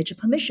and image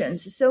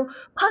permissions. So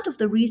part of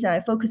the reason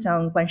I focus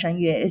on Guan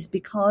Shanyue is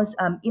because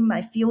in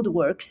my field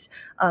works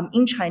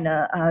in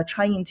China,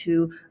 trying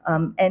to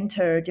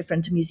enter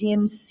different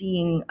museums,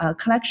 seeing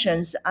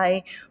collections,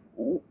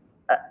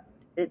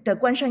 the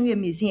Guan Shanyue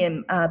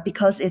Museum,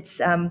 because it's,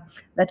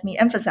 let me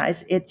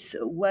emphasize, it's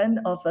one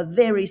of a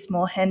very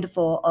small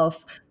handful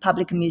of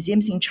public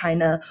museums in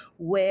China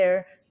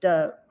where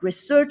the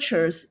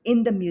researchers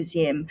in the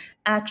museum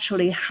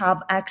actually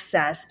have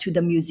access to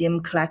the museum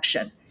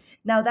collection.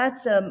 Now,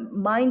 that's a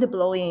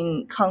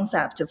mind-blowing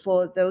concept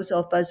for those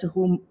of us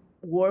who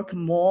work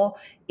more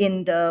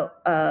in the,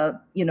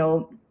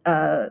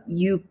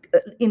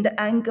 in the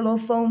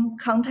Anglophone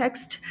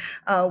context,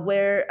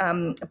 where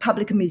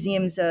public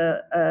museums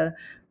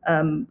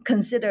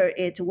consider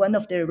it one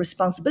of their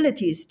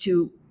responsibilities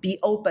to be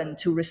open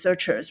to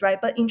researchers, right?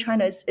 But in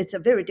China, it's a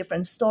very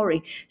different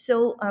story.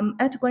 So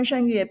at Guan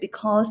Shanyue,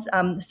 because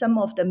some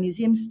of the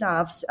museum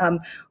staffs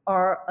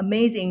are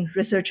amazing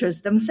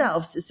researchers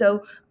themselves,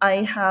 so I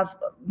have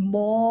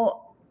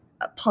more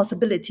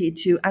possibility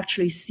to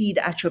actually see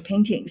the actual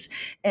paintings.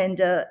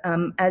 And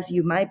as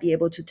you might be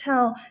able to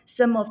tell,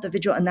 some of the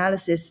visual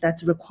analysis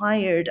that's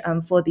required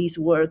for these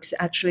works,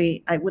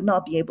 actually, I would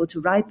not be able to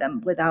write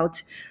them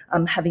without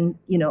having,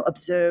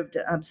 observed,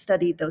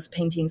 studied those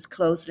paintings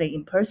closely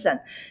in person.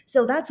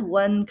 So that's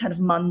one kind of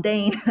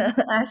mundane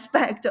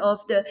aspect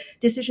of the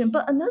decision.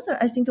 But another,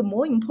 I think, a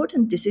more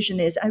important decision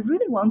is I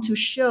really want to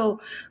show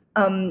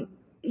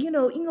in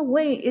a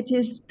way, it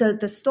is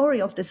the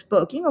story of this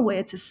book. In a way,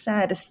 it's a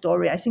sad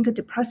story. I think a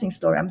depressing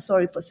story. I'm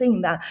sorry for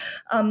saying that.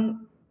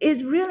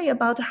 Is really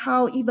about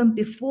how even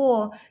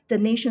before the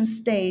nation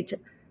state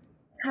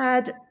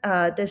had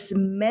this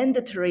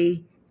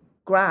mandatory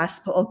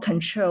grasp or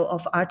control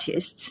of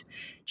artists,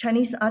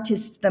 Chinese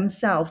artists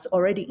themselves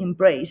already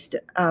embraced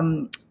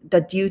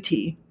the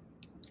duty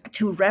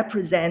to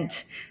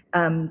represent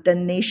the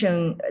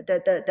nation,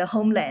 the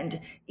homeland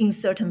in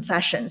certain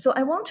fashion. So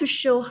I want to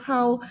show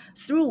how,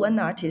 through one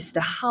artist,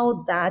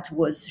 how that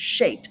was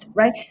shaped,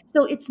 right?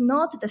 So it's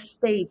not the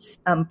state's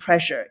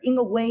pressure. In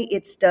a way,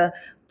 it's the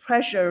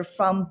pressure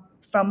from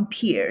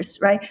peers,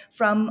 right?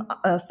 From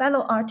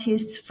fellow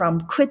artists,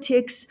 from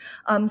critics.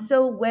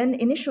 So when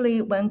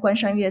Guan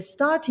Shangyue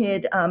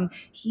started,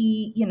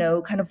 he,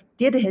 kind of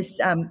did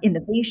his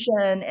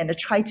innovation and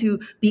tried to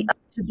be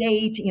to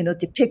date,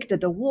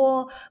 depicted the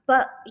war,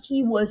 but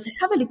he was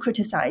heavily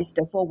criticized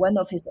for one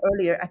of his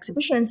earlier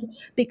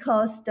exhibitions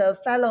because the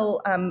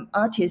fellow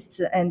artists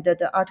and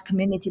the art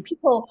community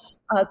people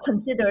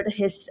considered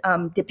his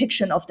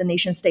depiction of the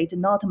nation state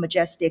not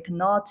majestic,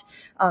 not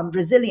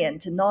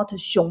resilient, not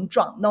雄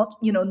壮, not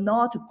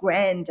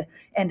grand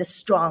and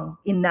strong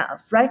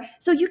enough, right?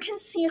 So you can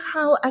see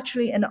how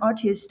actually an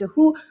artist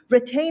who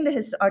retained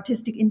his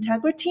artistic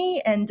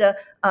integrity and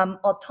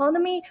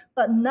autonomy,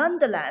 but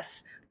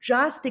nonetheless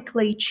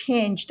drastically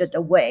changed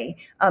the way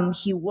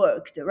he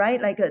worked,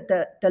 right? Like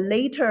the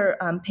later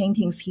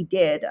paintings he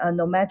did,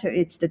 no matter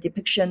it's the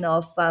depiction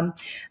of the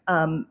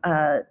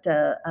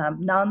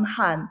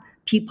non-Han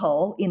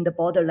people in the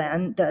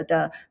borderland,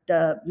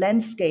 the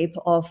landscape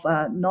of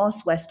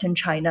northwestern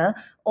China,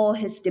 or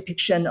his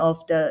depiction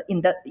of the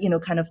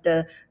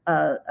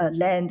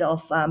land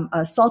of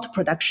salt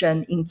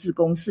production in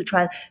Zigong,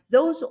 Sichuan.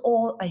 Those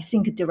all, I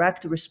think,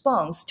 direct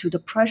response to the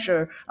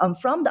pressure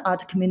from the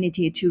art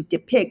community to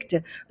depict,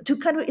 to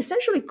kind of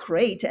essentially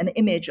create an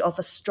image of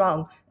a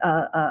strong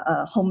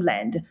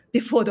homeland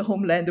before the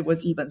homeland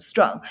was even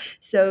strong.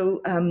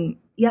 So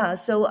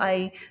so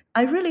I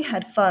really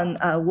had fun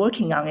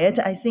working on it.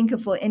 I think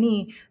for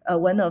any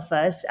one of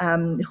us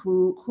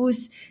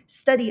whose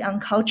study on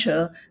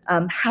culture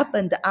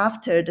happened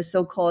after the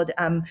so-called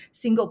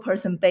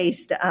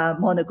single-person-based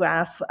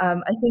monograph,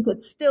 I think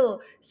it's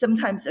still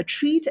sometimes a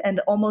treat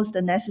and almost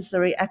a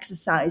necessary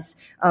exercise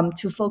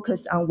to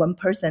focus on one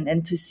person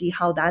and to see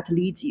how that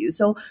leads you.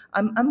 So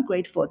I'm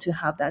grateful to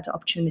have that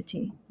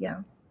opportunity.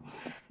 Yeah.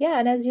 Yeah,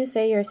 and as you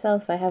say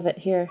yourself, I have it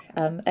here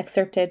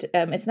excerpted.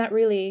 It's not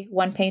really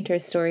one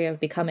painter's story of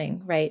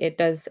becoming, right? It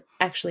does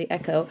actually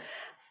echo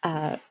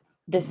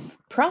this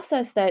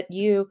process that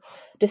you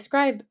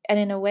describe, and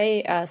in a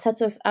way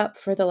sets us up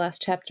for the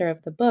last chapter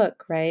of the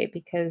book, right?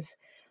 Because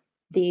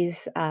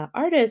these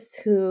artists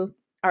who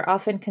are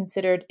often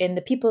considered in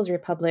the People's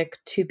Republic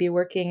to be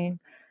working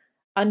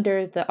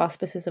under the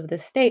auspices of the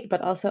state,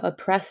 but also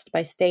oppressed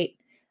by state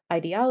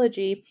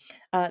ideology,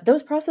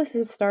 those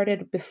processes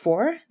started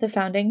before the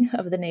founding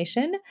of the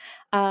nation.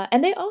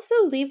 And they also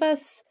leave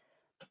us,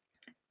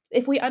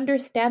 if we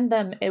understand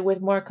them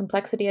with more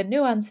complexity and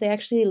nuance, they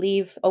actually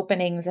leave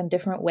openings and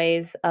different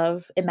ways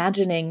of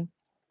imagining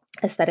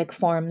aesthetic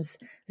forms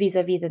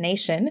vis-a-vis the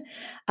nation.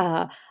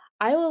 I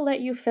will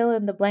let you fill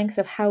in the blanks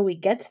of how we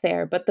get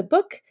there, but the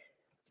book,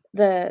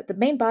 the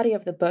main body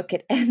of the book,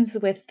 it ends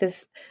with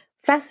this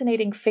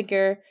fascinating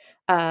figure,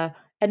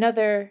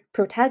 another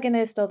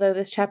protagonist, although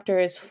this chapter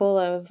is full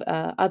of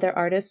other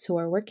artists who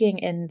are working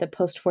in the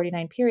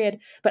post-49 period.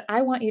 But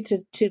I want you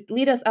to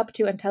lead us up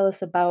to and tell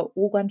us about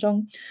Wu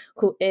Guanzhong,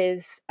 who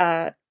is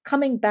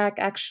coming back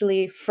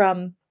actually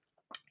from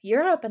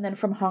Europe and then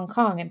from Hong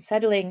Kong and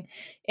settling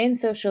in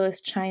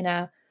socialist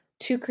China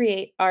to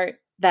create art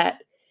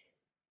that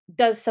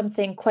does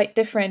something quite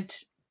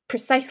different,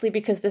 precisely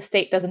because the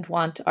state doesn't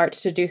want art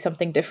to do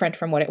something different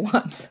from what it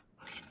wants.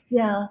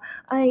 Yeah,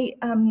 I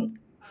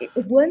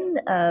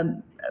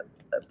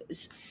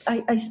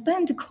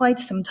spent quite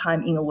some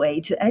time in a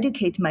way to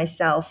educate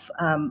myself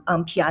on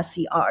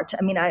PRC art.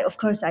 I mean, of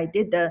course I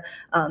did the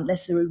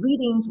necessary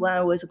readings when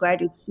I was a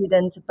graduate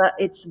student, but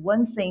it's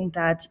one thing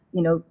that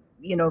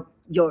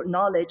your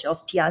knowledge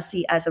of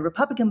PRC as a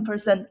Republican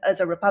person, as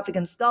a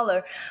Republican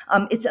scholar,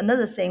 it's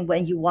another thing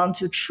when you want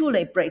to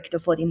truly break the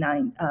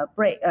 49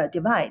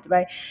 divide,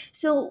 right?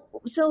 So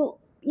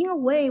in a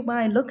way, when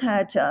I look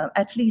at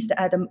least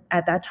at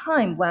that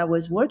time when I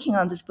was working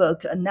on this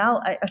book, now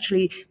I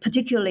actually,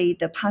 particularly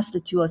the past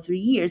 2 or 3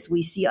 years,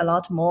 we see a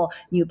lot more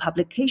new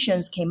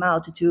publications came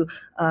out to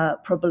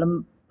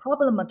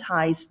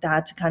problematize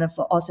that kind of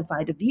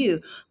ossified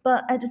view.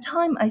 But at the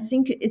time, I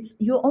think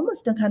you're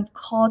almost kind of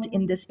caught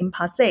in this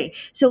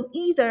impasse. So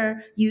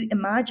either you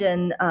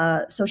imagine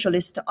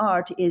socialist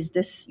art is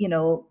this,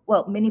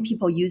 many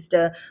people use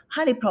the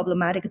highly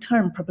problematic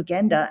term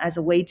propaganda as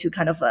a way to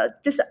kind of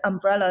this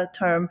umbrella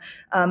term,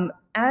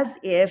 as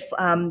if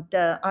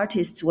the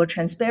artists were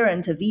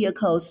transparent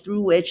vehicles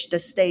through which the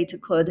state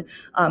could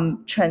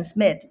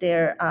transmit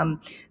their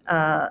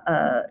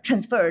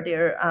transfer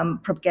their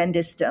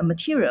propagandist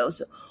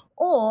materials.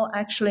 or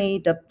actually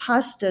the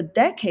past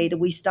decade,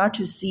 we start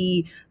to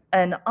see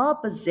an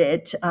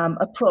opposite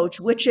approach,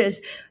 which is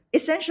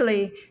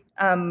essentially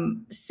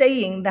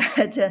saying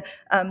that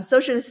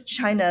socialist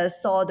China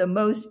saw the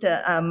most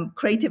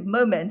creative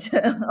moment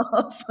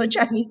of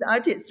Chinese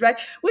artists, right?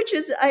 Which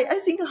is, I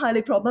think,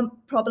 highly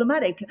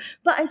problematic.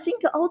 But I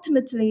think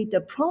ultimately the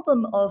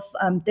problem of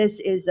this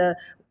is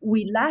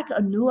we lack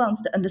a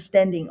nuanced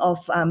understanding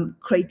of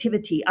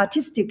creativity,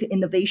 artistic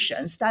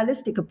innovation,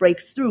 stylistic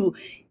breakthrough,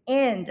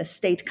 and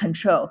state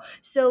control.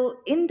 So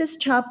in this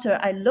chapter,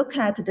 I look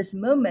at this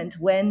moment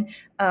when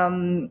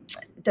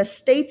the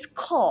state's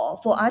call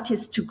for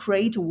artists to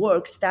create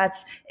works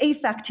that's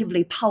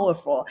effectively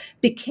powerful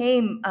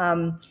became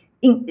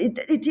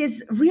it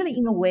is really,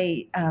 in a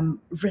way,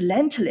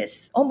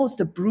 relentless,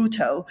 almost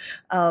brutal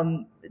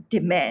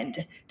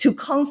demand to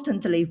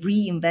constantly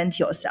reinvent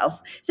yourself.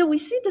 So we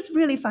see this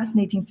really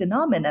fascinating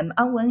phenomenon.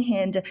 On one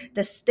hand,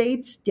 the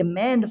state's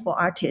demand for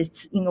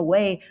artists, in a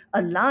way,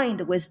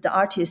 aligned with the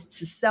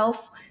artist's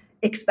self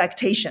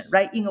expectation,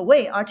 right? In a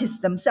way, artists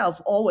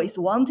themselves always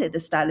wanted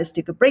a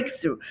stylistic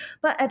breakthrough.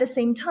 But at the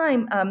same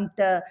time,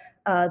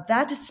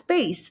 that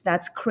space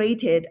that's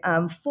created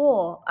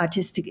for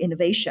artistic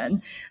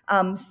innovation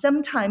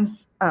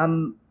sometimes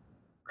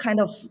kind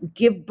of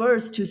give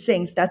birth to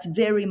things that's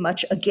very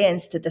much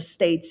against the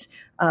state's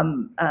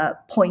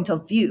point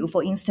of view.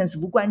 For instance,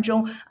 Wu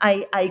Guanzhong,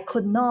 I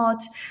could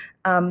not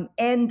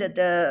end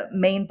the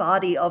main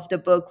body of the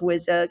book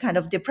with a kind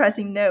of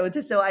depressing note.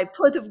 So I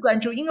put Wu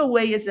Guanzhong in a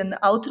way as an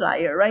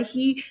outlier, right?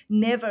 He's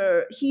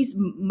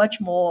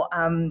much more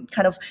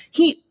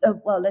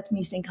let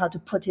me think how to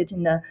put it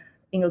in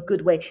a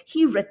good way.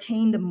 He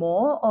retained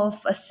more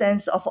of a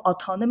sense of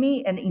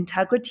autonomy and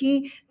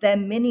integrity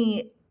than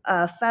many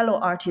fellow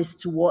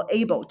artists were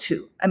able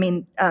to. I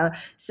mean, I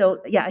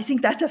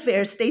think that's a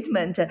fair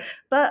statement.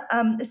 But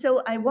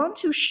so I want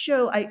to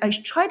show, I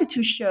tried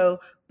to show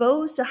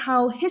both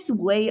how his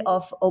way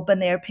of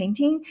open air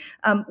painting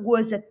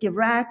was a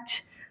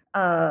direct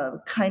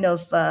kind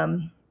of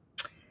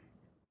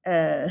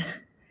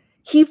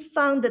he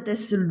found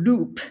this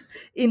loop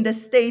in the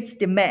state's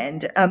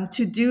demand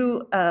to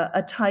do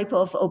a type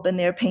of open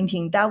air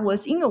painting that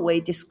was, in a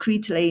way,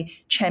 discreetly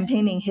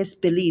championing his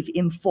belief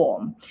in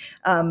form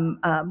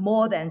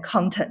more than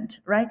content,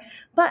 right?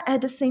 But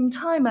at the same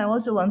time, I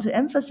also want to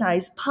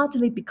emphasize,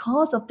 partly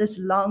because of this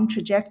long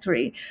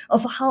trajectory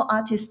of how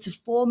artists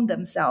form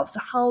themselves,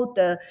 how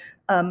the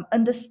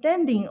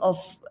understanding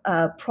of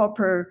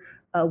proper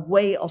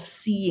way of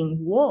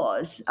seeing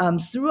was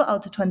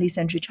throughout 20th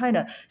century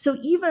China. So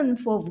even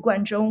for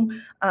Guanzhong,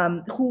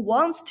 who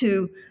wants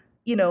to,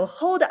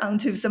 hold on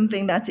to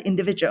something that's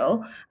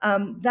individual,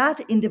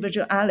 that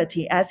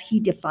individuality, as he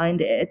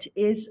defined it,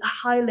 is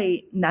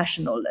highly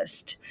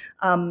nationalist.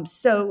 And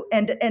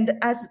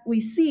as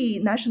we see,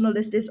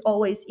 nationalist is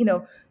always,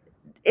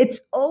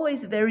 it's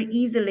always very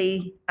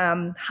easily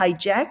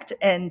hijacked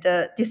and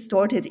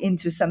distorted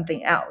into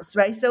something else,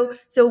 right?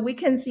 So we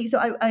can see. So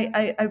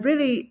I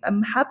really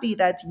am happy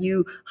that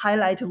you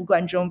highlight Wu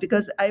Guanzhong,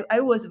 because I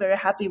was very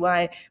happy when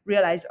I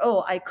realized,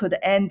 I could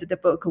end the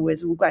book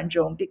with Wu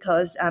Guanzhong,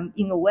 because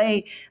in a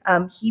way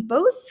he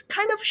both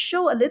kind of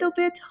show a little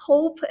bit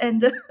hope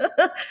and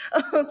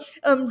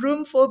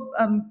room for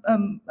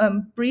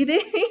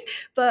breathing,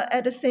 but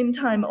at the same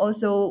time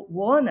also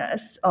warn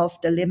us of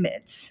the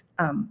limits.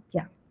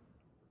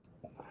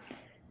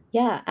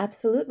 Yeah,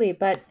 absolutely.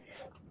 But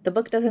the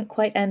book doesn't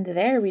quite end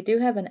there. We do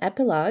have an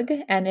epilogue,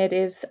 and it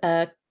is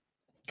kind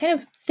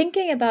of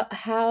thinking about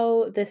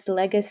how this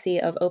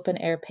legacy of open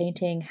air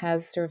painting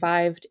has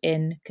survived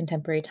in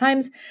contemporary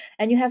times.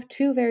 And you have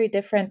two very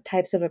different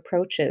types of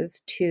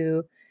approaches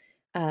to,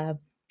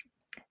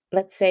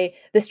 let's say,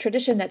 this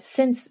tradition that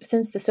since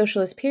the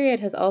socialist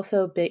period has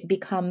also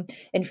become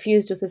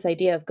infused with this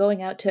idea of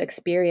going out to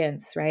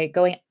experience, right?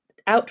 Going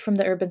out from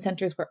the urban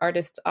centers where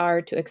artists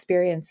are to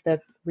experience the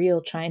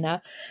real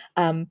China.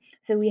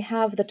 So we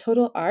have the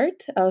total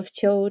art of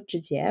Qiu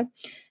Zhijie,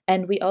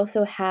 and we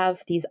also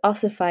have these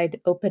ossified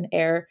open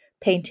air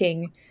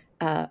painting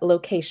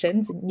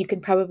locations. You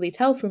can probably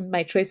tell from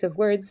my choice of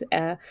words,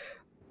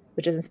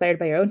 which is inspired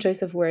by your own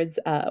choice of words,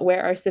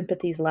 where our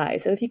sympathies lie.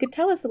 So if you could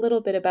tell us a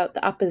little bit about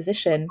the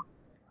opposition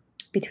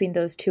between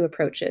those two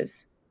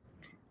approaches.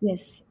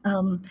 Yes.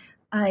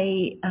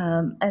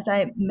 As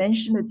I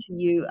mentioned to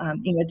you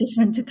in a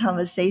different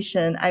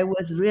conversation, I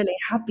was really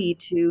happy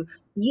to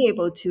be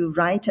able to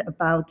write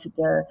about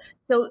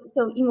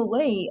so in a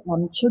way,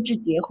 Qiu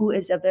Zhijie, who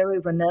is a very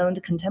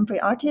renowned contemporary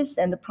artist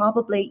and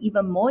probably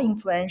even more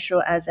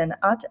influential as an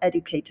art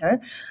educator,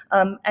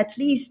 at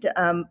least,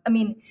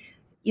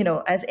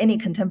 as any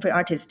contemporary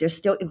artist, they're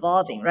still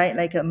evolving, right?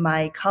 Like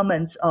my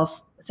comments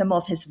of some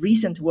of his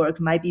recent work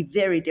might be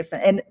very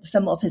different, and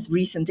some of his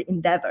recent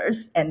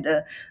endeavors and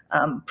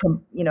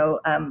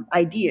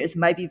ideas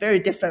might be very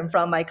different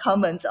from my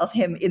comments of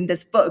him in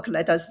this book.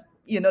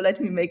 Let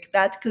me make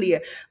that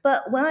clear.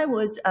 But when I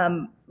was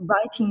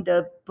writing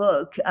the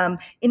book,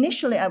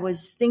 initially I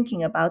was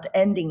thinking about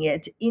ending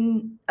it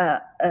with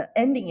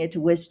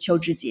Qiu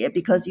Zhijie,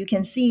 because you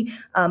can see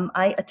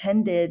I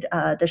attended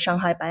the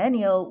Shanghai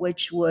Biennial,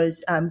 which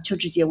was Qiu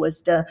Zhijie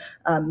was the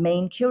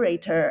main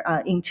curator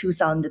in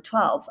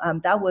 2012.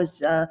 That was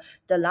the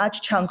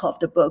large chunk of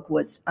the book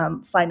was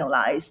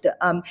finalized.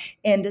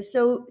 And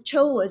so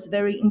Qiu was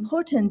very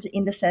important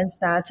in the sense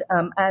that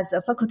as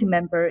a faculty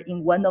member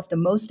in one of the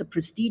most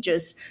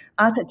prestigious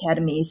art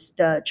academies,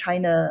 the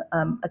China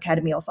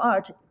Academy of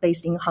Art,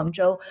 based in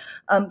Hangzhou,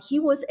 he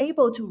was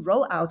able to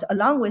roll out,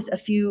 along with a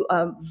few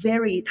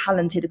very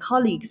talented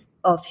colleagues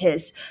of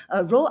his,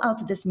 roll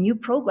out this new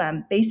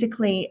program.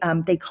 Basically,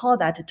 they call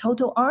that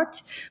Total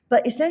Art,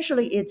 but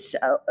essentially it's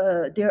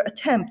their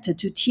attempt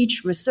to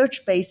teach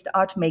research-based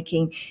art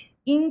making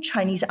in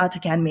Chinese Art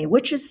Academy,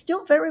 which is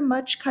still very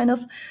much kind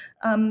of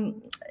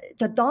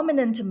the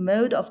dominant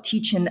mode of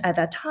teaching at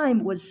that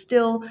time was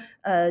still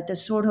the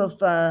sort of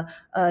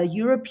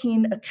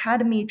European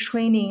academy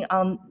training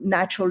on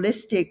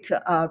naturalistic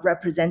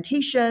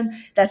representation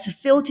that's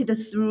filtered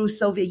through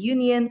Soviet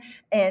Union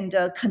and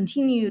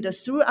continued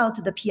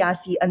throughout the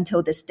PRC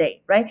until this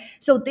day, right?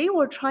 So they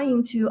were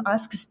trying to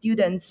ask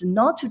students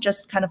not to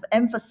just kind of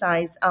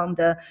emphasize on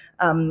the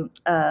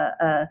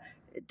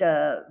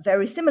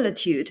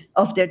verisimilitude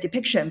of their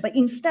depiction, but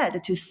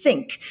instead to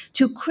think,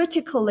 to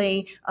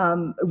critically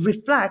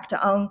reflect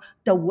on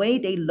the way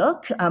they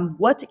look,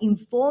 what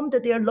informed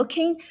their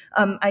looking.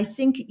 I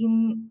think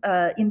in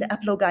the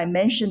epilogue I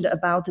mentioned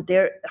about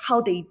how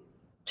they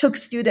took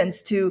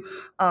students to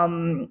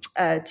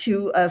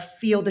a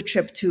field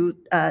trip to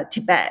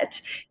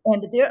Tibet,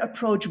 and their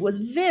approach was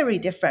very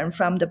different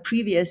from the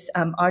previous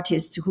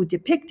artists who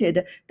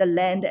depicted the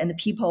land and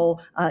people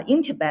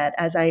in Tibet,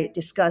 as I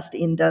discussed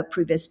in the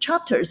previous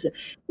chapters.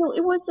 So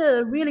it was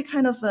a really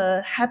kind of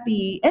a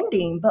happy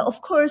ending. But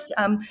of course,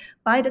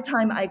 by the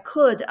time I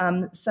could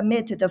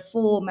submit the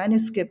full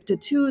manuscript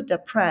to the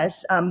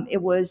press,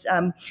 it was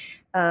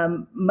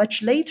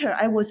much later,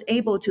 I was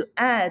able to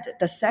add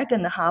the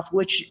second half,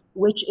 which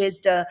is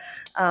the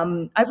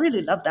I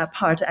really love that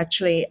part.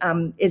 Actually,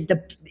 is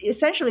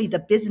essentially the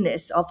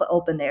business of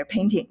open air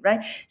painting,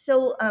 right?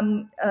 So,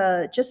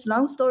 just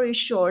long story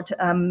short,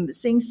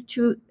 since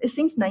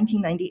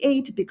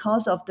 1998,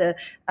 because of the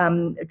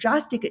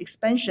drastic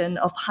expansion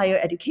of higher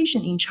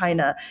education in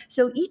China,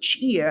 so each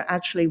year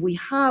actually we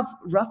have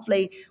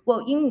roughly,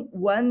 well, in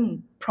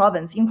one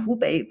province, in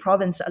Hubei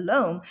province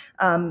alone,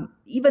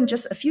 even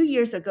just a few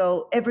years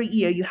ago, every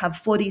year you have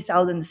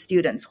 40,000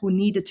 students who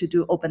needed to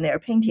do open air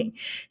painting.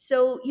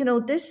 So,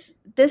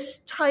 this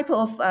type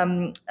of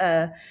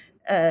the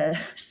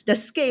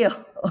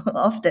scale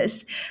of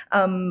this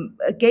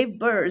gave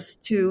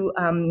birth to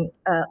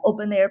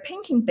open air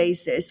painting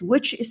bases,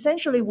 which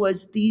essentially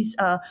was these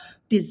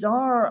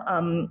bizarre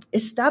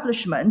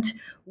establishment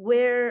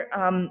where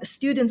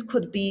students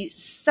could be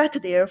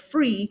set there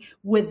free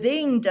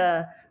within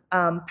the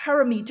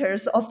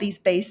parameters of these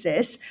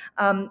bases,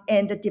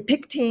 and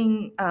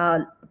depicting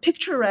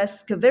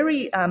picturesque,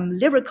 very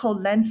lyrical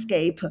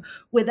landscape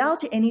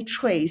without any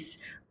trace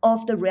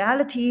of the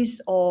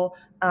realities or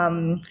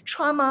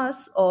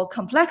traumas or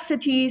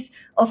complexities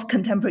of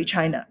contemporary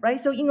China,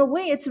 right? So in a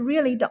way, it's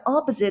really the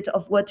opposite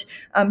of what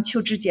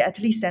Qiu Zhijie, at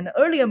least an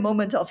earlier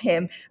moment of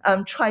him,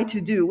 tried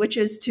to do, which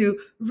is to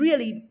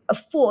really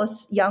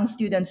force young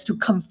students to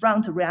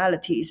confront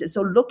realities.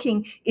 So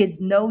looking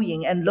is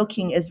knowing and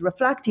looking is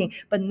reflecting,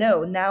 but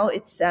no, now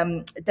it's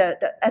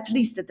at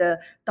least the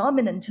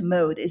dominant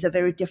mode is a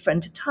very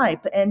different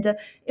type. And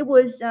it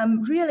was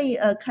really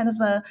a kind of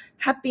a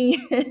happy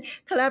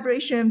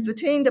collaboration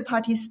between the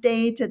party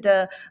state,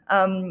 the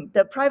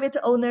private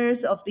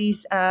owners of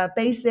these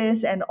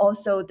bases, and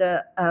also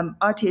the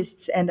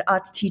artists and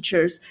art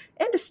teachers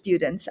and the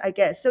students, I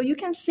guess. So you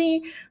can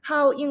see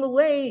how, in a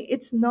way,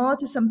 it's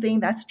not something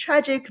that's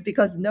tragic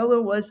because no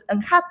one was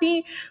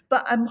unhappy,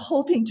 but I'm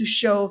hoping to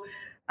show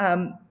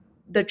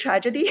the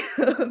tragedy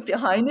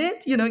behind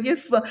it.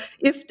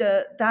 If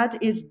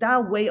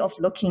that way of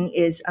looking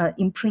is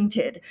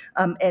imprinted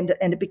and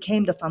it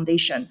became the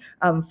foundation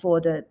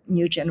for the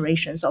new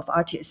generations of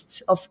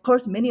artists. Of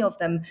course, many of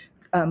them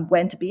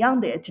went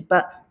beyond it,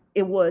 but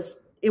it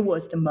was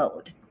the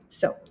mode.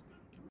 So.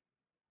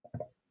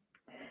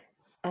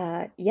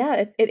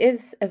 It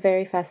is a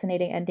very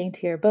fascinating ending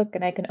to your book,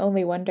 and I can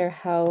only wonder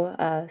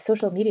how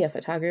social media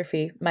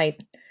photography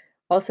might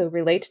also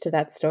relate to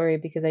that story,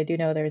 because I do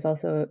know there's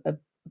also a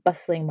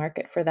bustling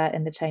market for that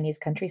in the Chinese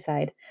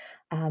countryside.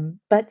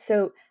 But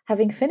so,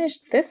 having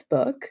finished this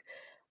book,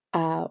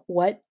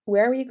 where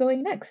are you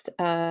going next?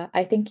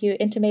 I think you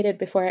intimated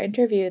before our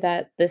interview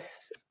that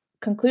this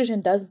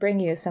conclusion does bring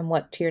you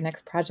somewhat to your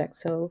next project.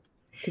 So,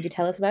 could you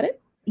tell us about it?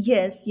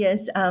 Yes.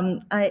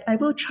 I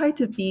will try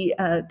to be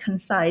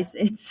concise.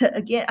 It's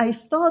again, I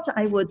thought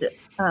I would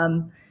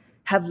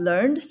have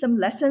learned some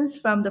lessons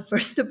from the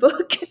first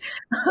book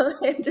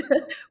and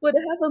would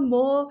have a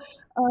more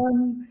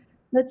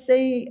let's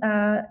say,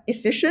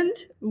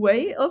 efficient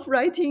way of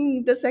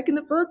writing the second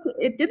book.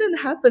 It didn't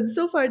happen.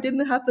 So far, it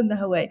didn't happen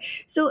that way.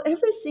 So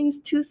ever since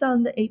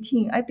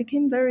 2018, I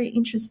became very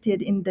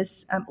interested in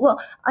this.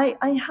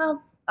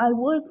 I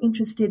was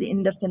interested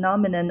in the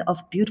phenomenon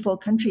of Beautiful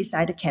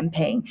Countryside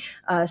campaign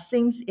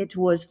since it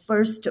was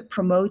first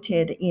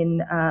promoted in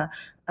the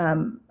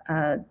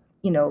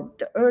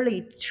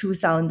early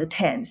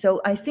 2010.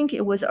 So I think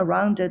it was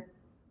around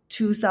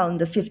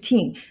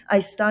 2015, I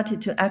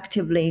started to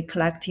actively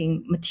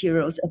collecting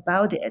materials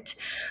about it.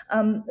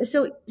 But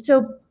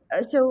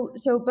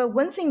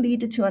one thing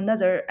led to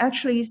another.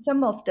 Actually,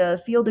 some of the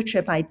field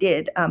trip I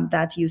did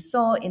that you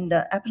saw in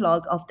the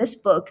epilogue of this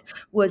book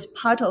was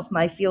part of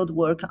my field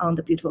work on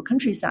the Beautiful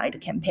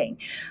Countryside campaign.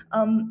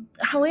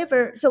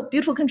 However, so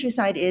Beautiful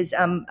Countryside is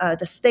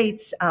the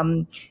state's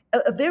a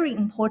very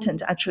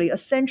important, actually, a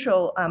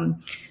central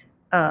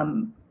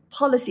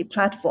policy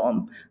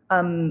platform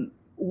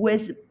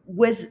with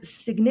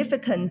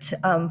significant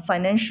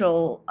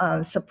financial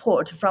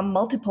support from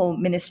multiple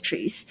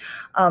ministries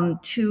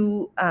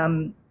to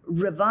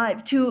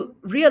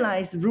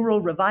realize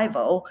rural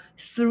revival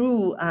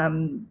through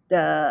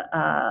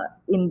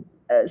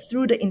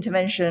through the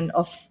intervention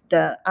of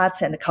the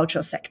arts and the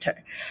cultural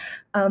sector.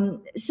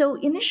 So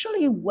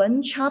initially,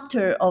 one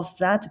chapter of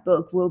that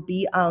book will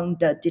be on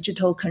the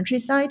Digital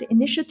Countryside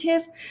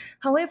Initiative.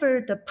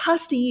 However, the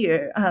past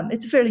year,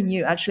 it's fairly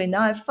new actually.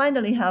 Now I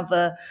finally have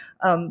a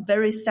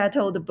very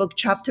settled book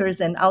chapters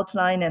and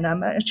outline, and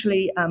I'm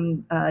actually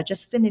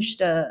just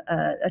finished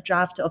a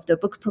draft of the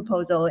book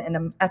proposal, and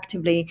I'm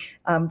actively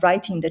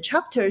writing the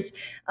chapters.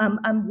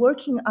 I'm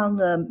working on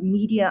the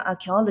media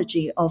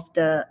archaeology of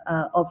the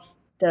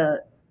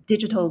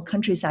Digital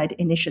Countryside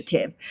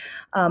Initiative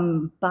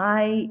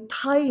by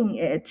tying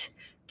it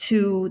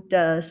to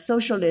the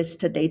socialist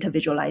data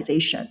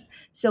visualization.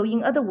 So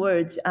in other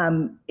words,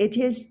 it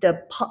is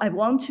I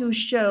want to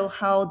show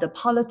how the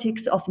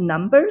politics of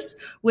numbers,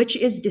 which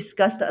is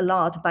discussed a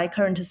lot by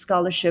current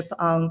scholarship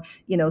on,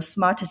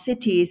 smart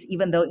cities,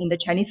 even though in the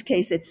Chinese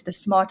case, it's the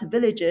smart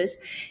villages,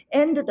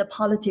 and the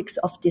politics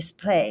of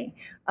display,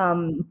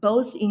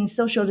 both in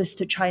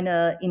socialist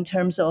China in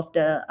terms of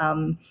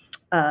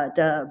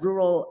the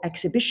rural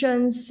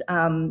exhibitions,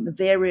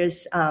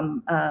 various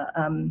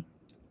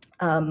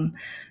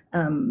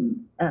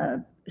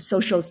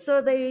social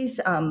surveys,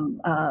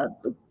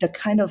 the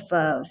kind of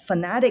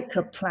fanatic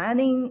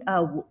planning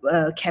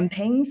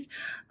campaigns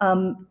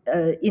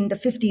in the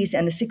 50s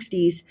and the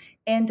 60s,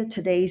 and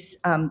today's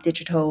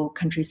Digital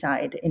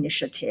Countryside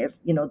Initiative,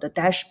 the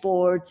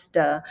dashboards,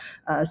 the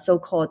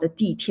so-called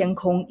地天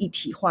空一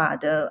体化,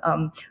 the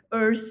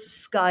earth,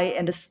 sky,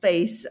 and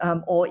space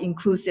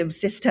all-inclusive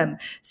system.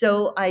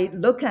 So I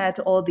look at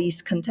all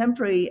these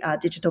contemporary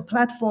digital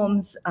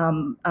platforms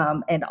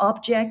and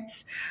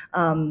objects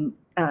and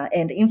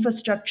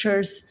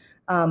infrastructures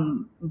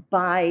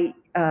by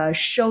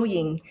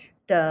showing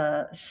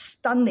the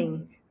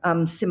stunning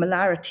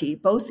similarity,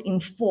 both in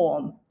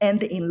form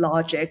and in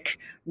logic,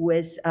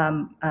 with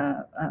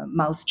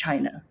Mao's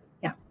China.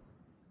 Yeah.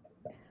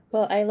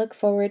 Well, I look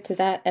forward to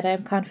that, and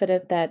I'm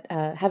confident that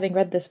having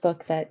read this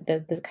book, that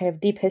the kind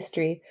of deep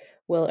history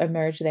will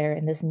emerge there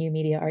in this new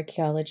media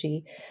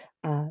archaeology.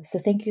 So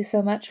thank you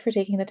so much for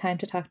taking the time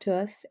to talk to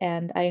us,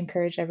 and I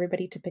encourage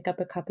everybody to pick up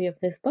a copy of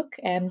this book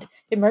and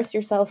immerse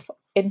yourself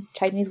in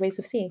Chinese ways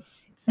of seeing.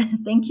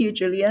 Thank you,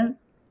 Julia.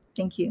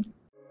 Thank you.